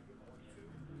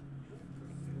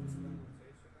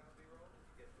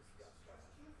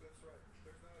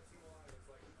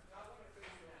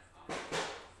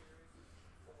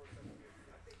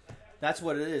 That's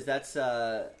what it is. That's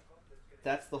the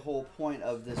whole point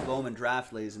of this Bowman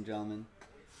draft, ladies and gentlemen.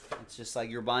 It's just like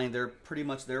you're buying pretty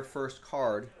much their first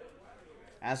card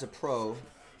as a pro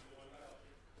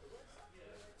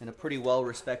in a pretty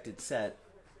well-respected set.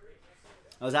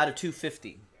 I was out of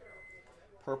 250.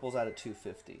 Purple's out of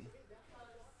 250.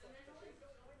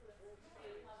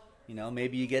 You know,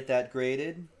 maybe you get that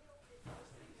graded.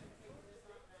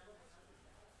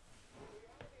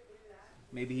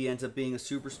 Maybe he ends up being a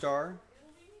superstar.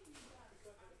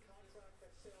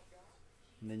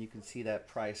 And then you can see that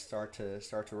price start to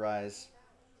rise.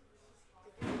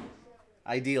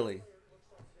 Ideally.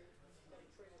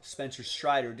 Spencer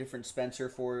Strider, different Spencer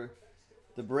for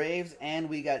the Braves. And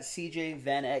we got CJ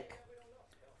Van Eck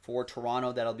for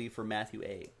Toronto. That'll be for Matthew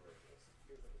A.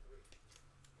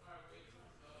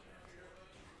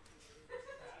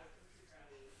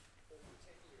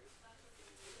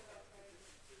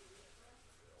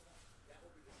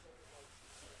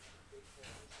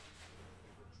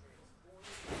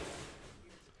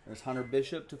 That's Hunter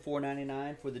Bishop to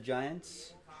 4.99 for the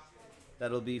Giants.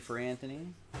 That'll be for Anthony.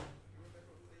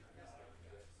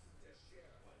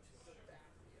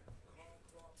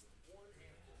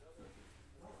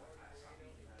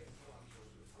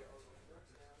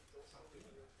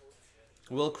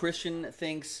 Will Christian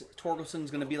thinks Torkelson's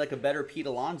going to be like a better Pete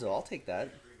Alonso. I'll take that.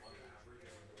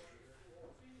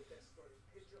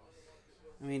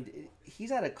 I mean,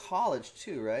 he's out of college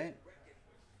too, right?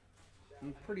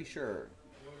 I'm pretty sure.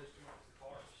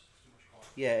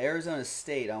 Yeah, Arizona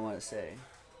State, I want to say.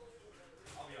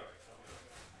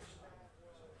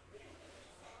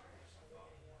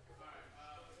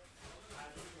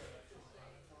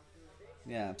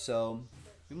 Yeah, so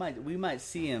we might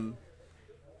see him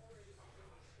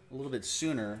a little bit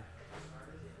sooner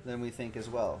than we think as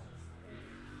well.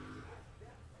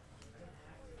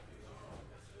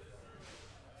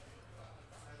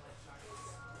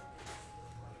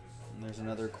 And there's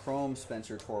another Chrome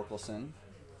Spencer Torkelson.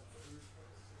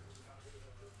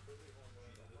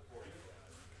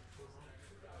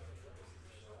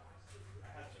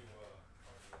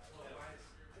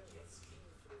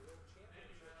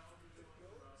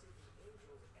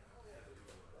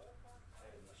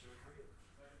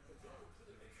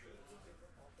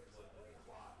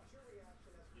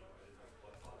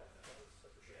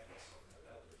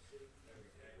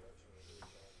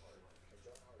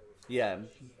 Yeah,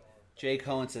 Jay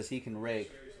Cohen says he can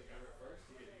rake.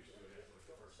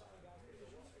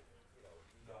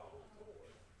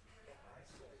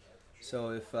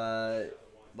 So if,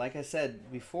 like I said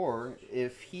before,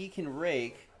 if he can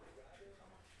rake,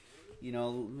 you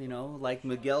know, like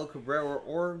Miguel Cabrera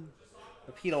or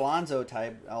a Pete Alonso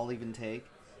type, I'll even take.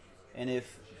 And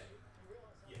if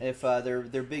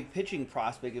their big pitching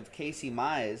prospect, if Casey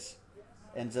Mize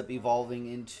ends up evolving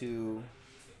into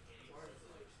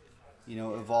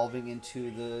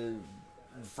the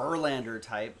Verlander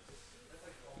type,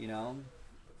 I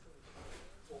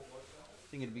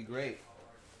think it'd be great.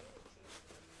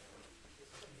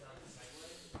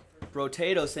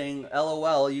 Brotato saying,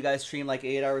 LOL, you guys stream like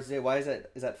 8 hours a day. Why is that?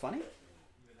 Is that funny?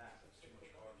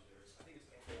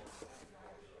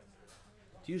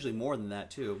 It's usually more than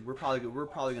that too. We're probably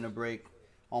going to break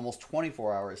almost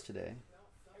 24 hours today,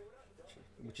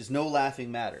 which is no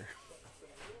laughing matter.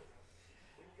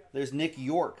 There's Nick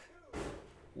York,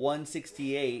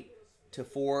 168 to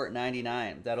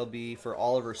 4.99. That'll be for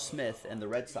Oliver Smith and the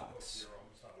Red Sox.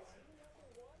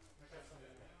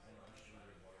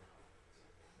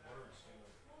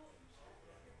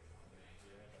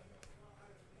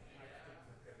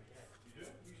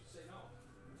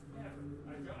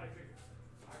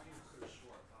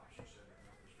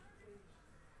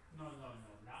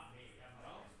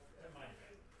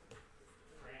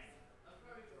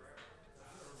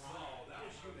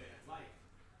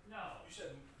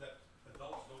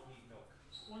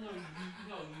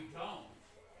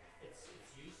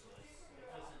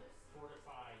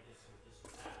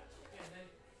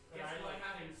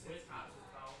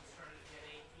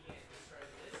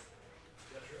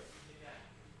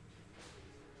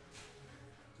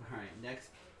 Next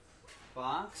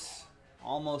box.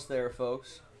 Almost there,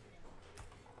 folks.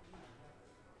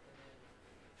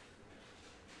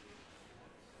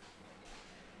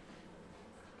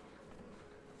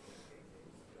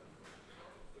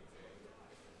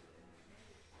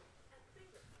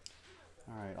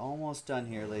 All right, almost done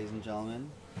here, ladies and gentlemen.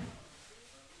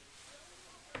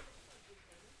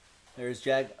 There's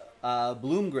Jack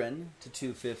Bloomgren to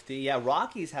 250. Yeah,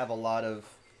 Rockies have a lot of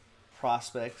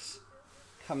prospects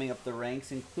coming up the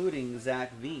ranks, including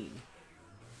Zach Veen.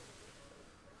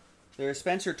 There's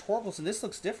Spencer Torkelson. This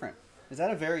looks different. Is that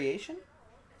a variation?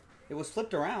 It was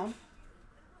flipped around.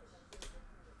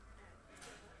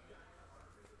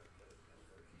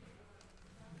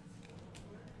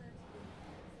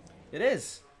 It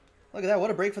is. Look at that. What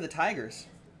a break for the Tigers.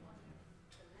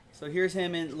 So here's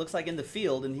him in, looks like in the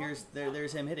field, and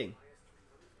there's him hitting.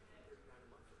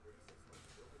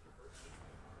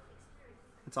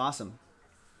 That's awesome.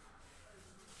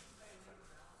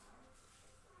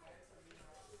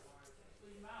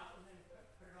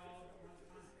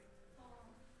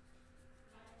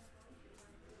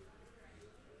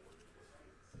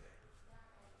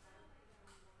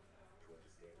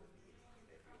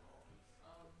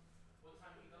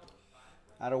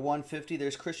 Out of 150,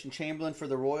 there's Christian Chamberlain for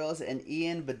the Royals and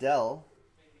Ian Bedell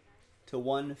to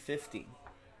 150.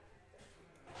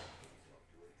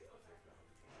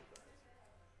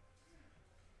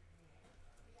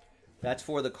 That's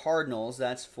for the Cardinals.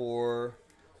 That's for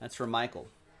Michael.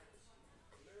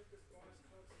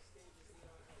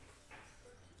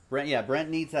 Brent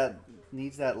needs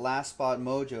that last spot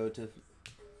mojo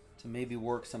to to maybe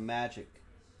work some magic.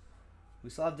 We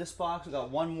still have this box. We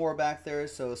got one more back there,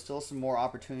 so still some more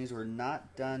opportunities. We're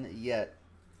not done yet.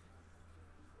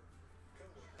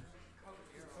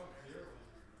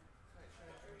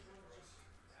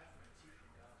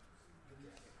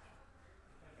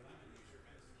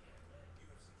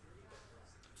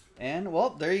 And, well,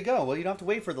 there you go. Well, you don't have to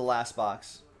wait for the last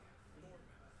box.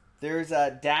 There's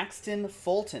Daxton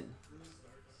Fulton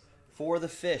for the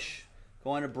Fish.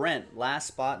 Going to Brent. Last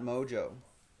spot mojo.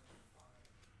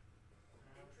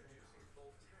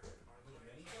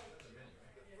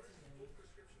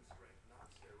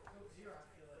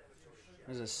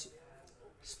 There's a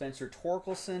Spencer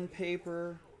Torkelson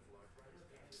paper.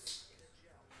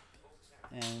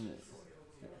 And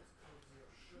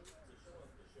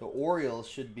the Orioles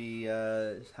should be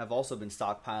have also been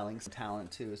stockpiling some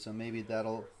talent too, so maybe that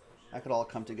could all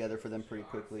come together for them pretty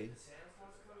quickly.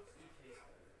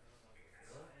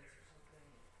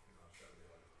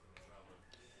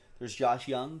 There's Josh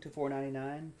Young to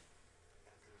 499.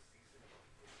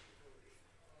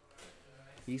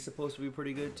 He's supposed to be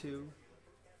pretty good too.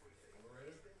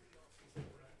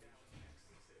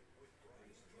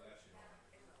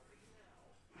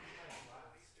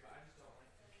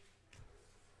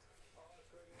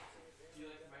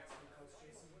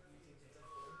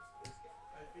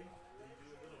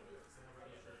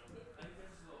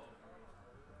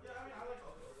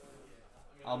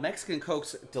 Oh, Mexican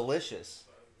Coke's delicious.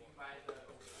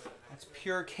 That's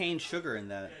pure cane sugar in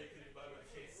that.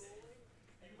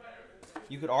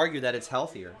 You could argue that it's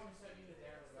healthier.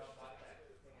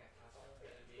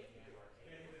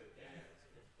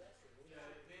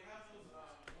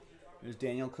 There's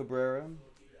Daniel Cabrera.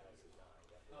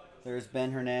 There's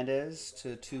Ben Hernandez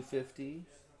to 250.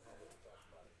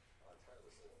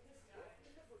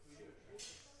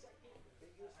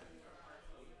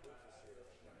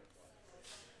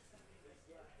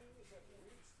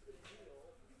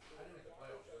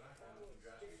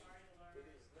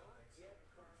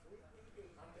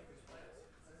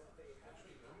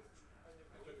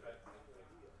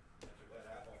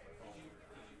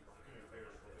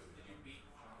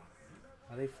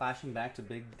 Are they flashing back to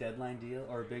big deadline deal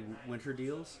or big winter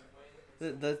deals?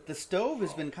 The stove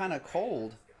has been kind of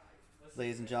cold,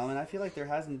 ladies and gentlemen. I feel like there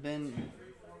really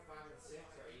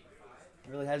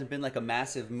hasn't been like a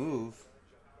massive move.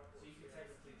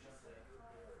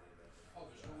 Oh,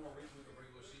 there's no more with the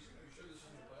regular season? You sure this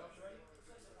isn't the playoffs already?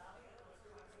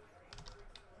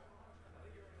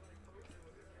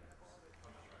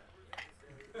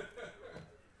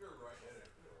 You're right, isn't it?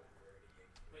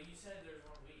 But you said there's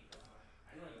 1 week.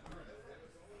 I know you heard that.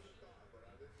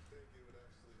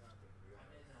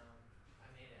 I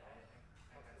made it. I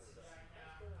got 6.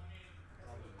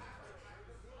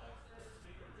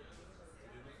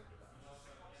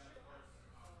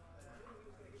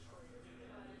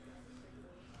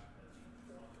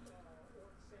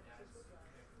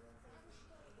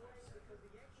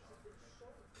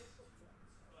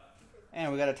 And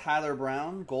we got a Tyler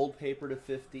Brown gold paper to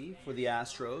 50 for the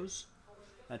Astros.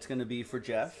 That's going to be for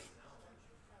Jeff.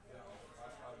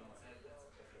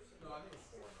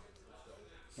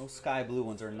 Those sky blue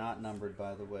ones are not numbered,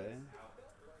 by the way.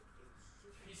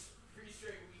 He's 3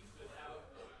 straight weeks without.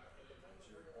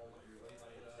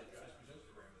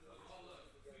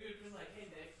 You would have been like, hey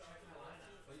Nick, check my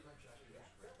lineup. Wednesday's out.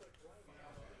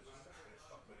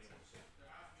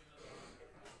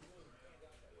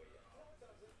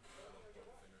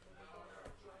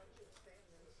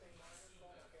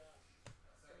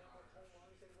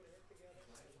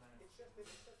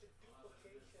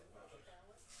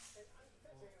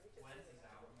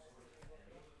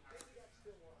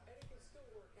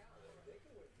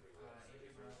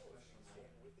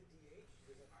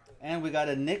 And we got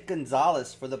a Nick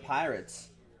Gonzalez for the Pirates.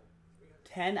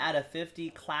 10 out of 50,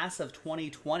 class of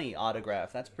 2020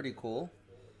 autograph. That's pretty cool.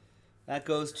 That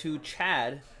goes to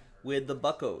Chad with the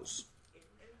Buccos.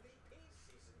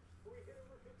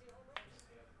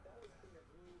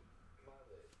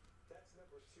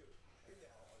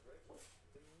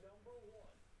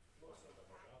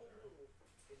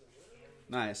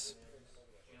 Nice.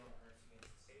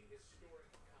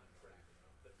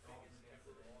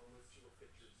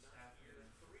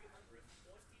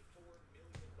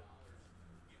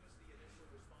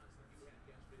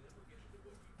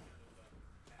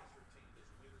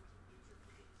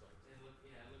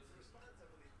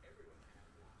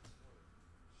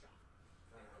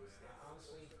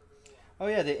 Oh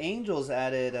yeah, the Angels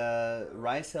added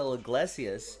Raisel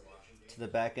Iglesias to the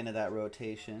back end of that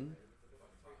rotation,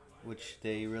 which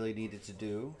they really needed to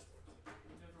do.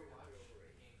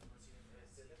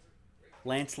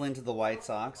 Lance Lynn to the White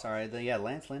Sox. All right, yeah,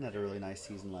 Lance Lynn had a really nice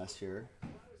season last year.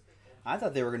 I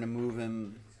thought they were going to move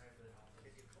him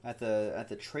at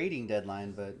the trading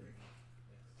deadline, but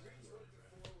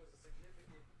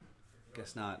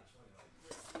guess not.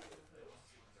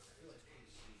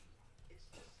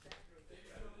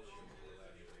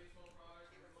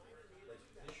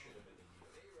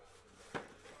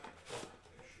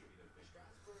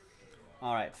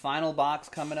 All right, final box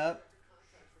coming up.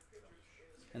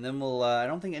 And then we'll, I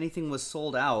don't think anything was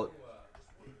sold out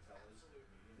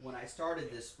when I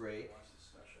started this break.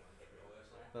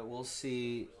 But we'll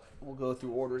see. We'll go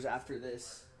through orders after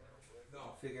this.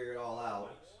 Figure it all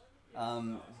out.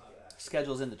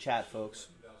 Schedule's in the chat, folks.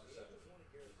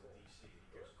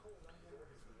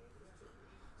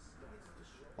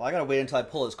 Well, I gotta wait until I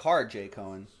pull his card, Jay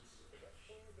Cohen.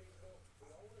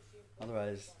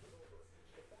 Otherwise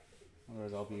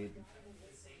I'll be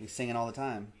singing all the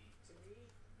time.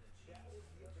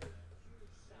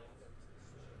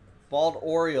 Bald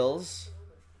Orioles.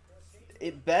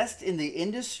 Best in the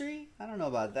industry? I don't know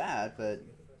about that, but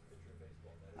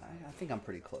I think I'm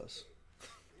pretty close.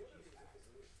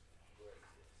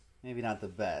 Maybe not the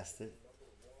best.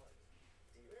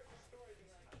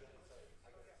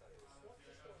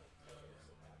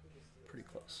 Pretty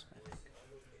close, I think.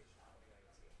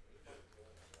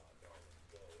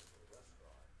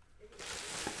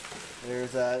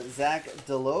 There's Zach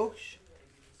Deloach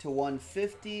to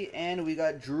 150, and we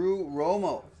got Drew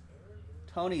Romo,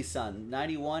 Tony's son,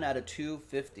 91 out of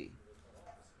 250.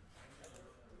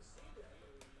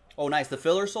 Oh, nice. The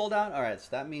filler sold out? All right, so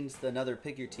that means another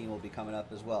Pick Your Team will be coming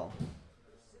up as well.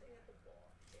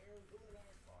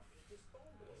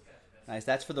 Nice.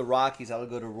 That's for the Rockies. That'll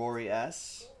go to Rory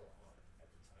S.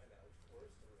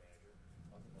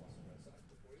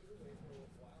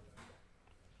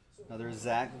 Another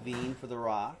Zach Veen for the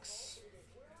Rocks.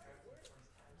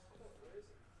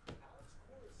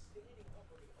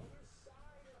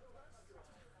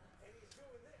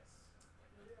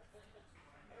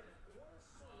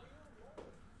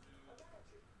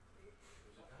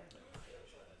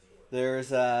 There's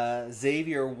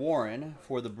Xavier Warren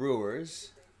for the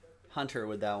Brewers. Hunter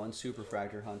with that one,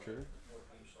 Superfractor Hunter.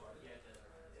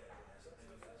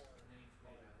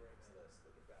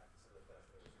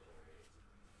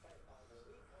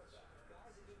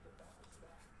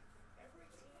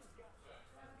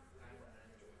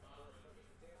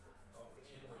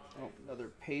 Oh, another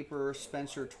paper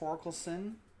Spencer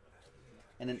Torkelson.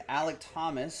 And an Alec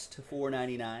Thomas to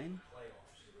 499.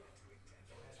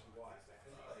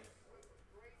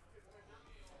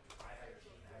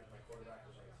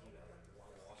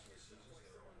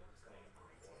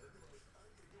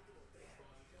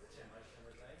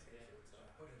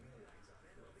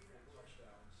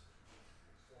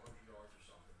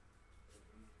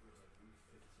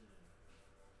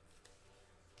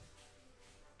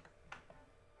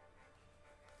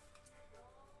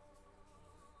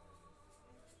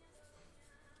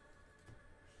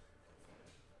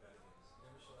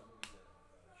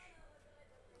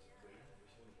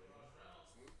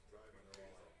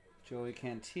 Joey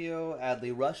Cantillo,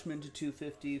 Adley Rushman to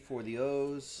 250 for the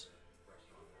O's.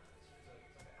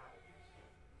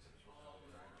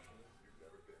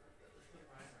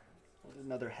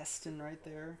 Another Heston right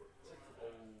there.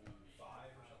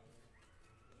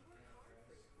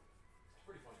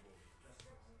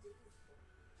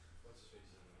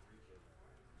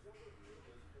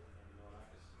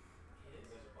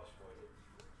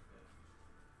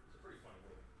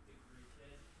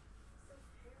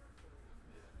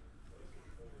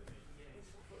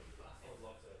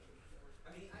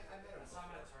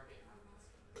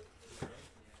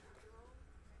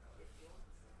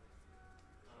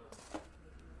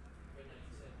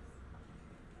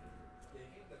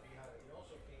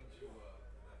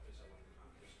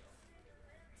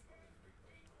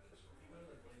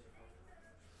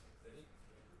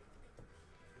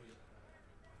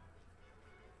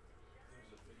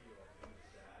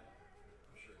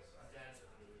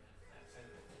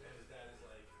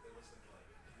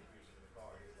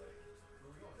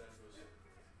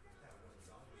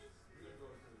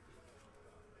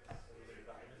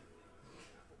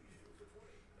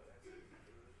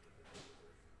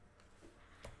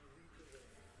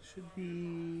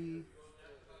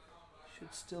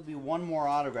 Should still be one more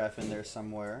autograph in there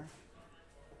somewhere.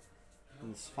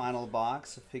 In this final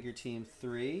box of Figure Team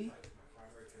 3.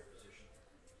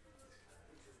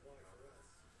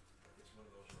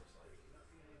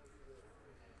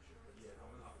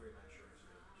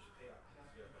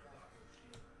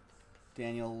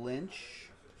 Daniel Lynch.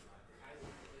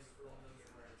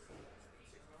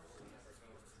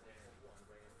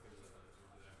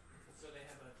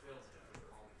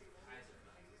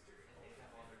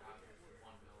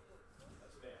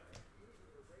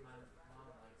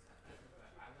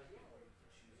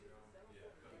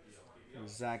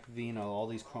 Zach Vino. All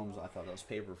these chromes, I thought that was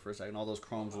paper for a second. All those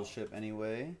chromes will ship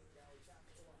anyway.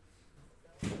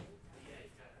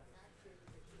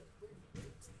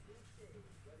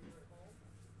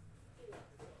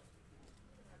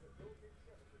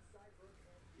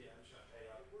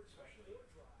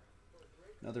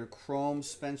 Another chrome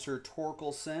Spencer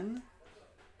Torkelson.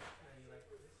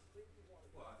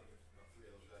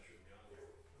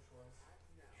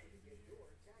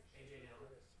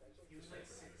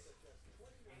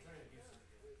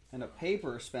 And a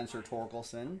paper Spencer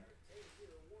Torkelson.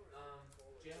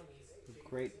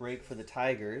 Great break for the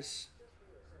Tigers.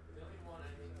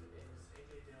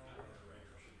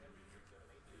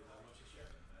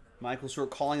 Michael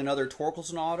Stewart calling another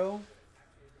Torkelson auto.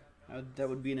 That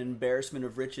would be an embarrassment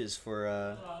of riches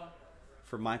for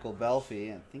Michael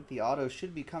Belfi. I think the auto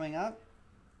should be coming up.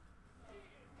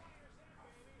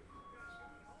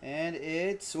 And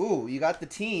it's, ooh, you got the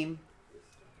team,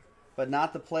 but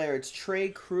not the player. It's Trey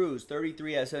Cruz,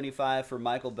 33 out of 75 for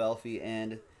Michael Belfi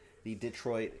and the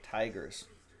Detroit Tigers.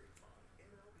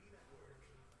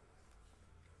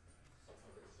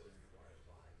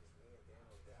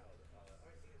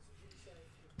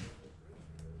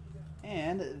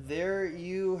 And there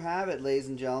you have it, ladies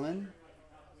and gentlemen.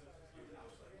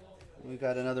 We've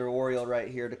got another Oriole right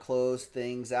here to close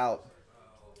things out.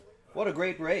 What a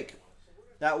great break.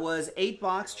 That was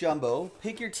 8-box jumbo.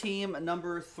 Pick your team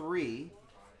number 3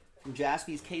 from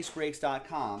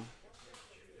jaspyscasebreaks.com.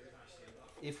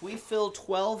 If we fill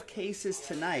 12 cases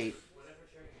tonight,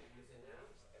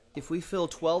 we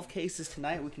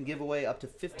can give away up to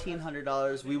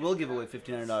 $1,500. We will give away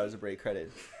 $1,500 of break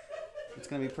credit. It's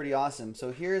going to be pretty awesome.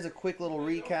 So here's a quick little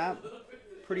recap.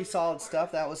 Pretty solid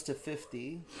stuff. That was to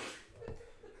 50.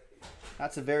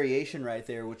 That's a variation right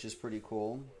there, which is pretty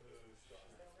cool.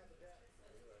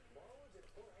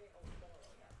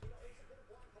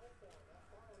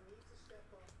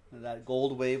 That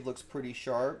gold wave looks pretty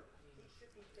sharp.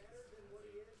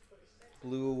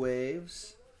 Blue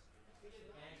waves.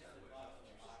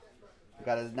 We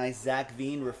got a nice Zach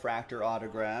Veen refractor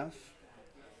autograph.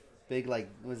 Big, like,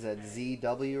 what is that,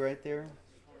 ZW right there?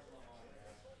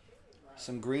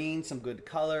 Some green, some good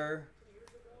color.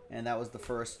 And that was the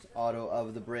first auto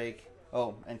of the break.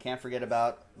 Oh, and can't forget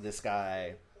about this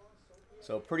guy.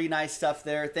 So pretty nice stuff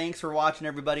there. Thanks for watching,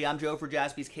 everybody. I'm Joe for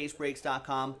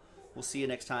jaspyscasebreaks.com. We'll see you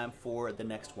next time for the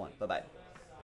next one. Bye-bye.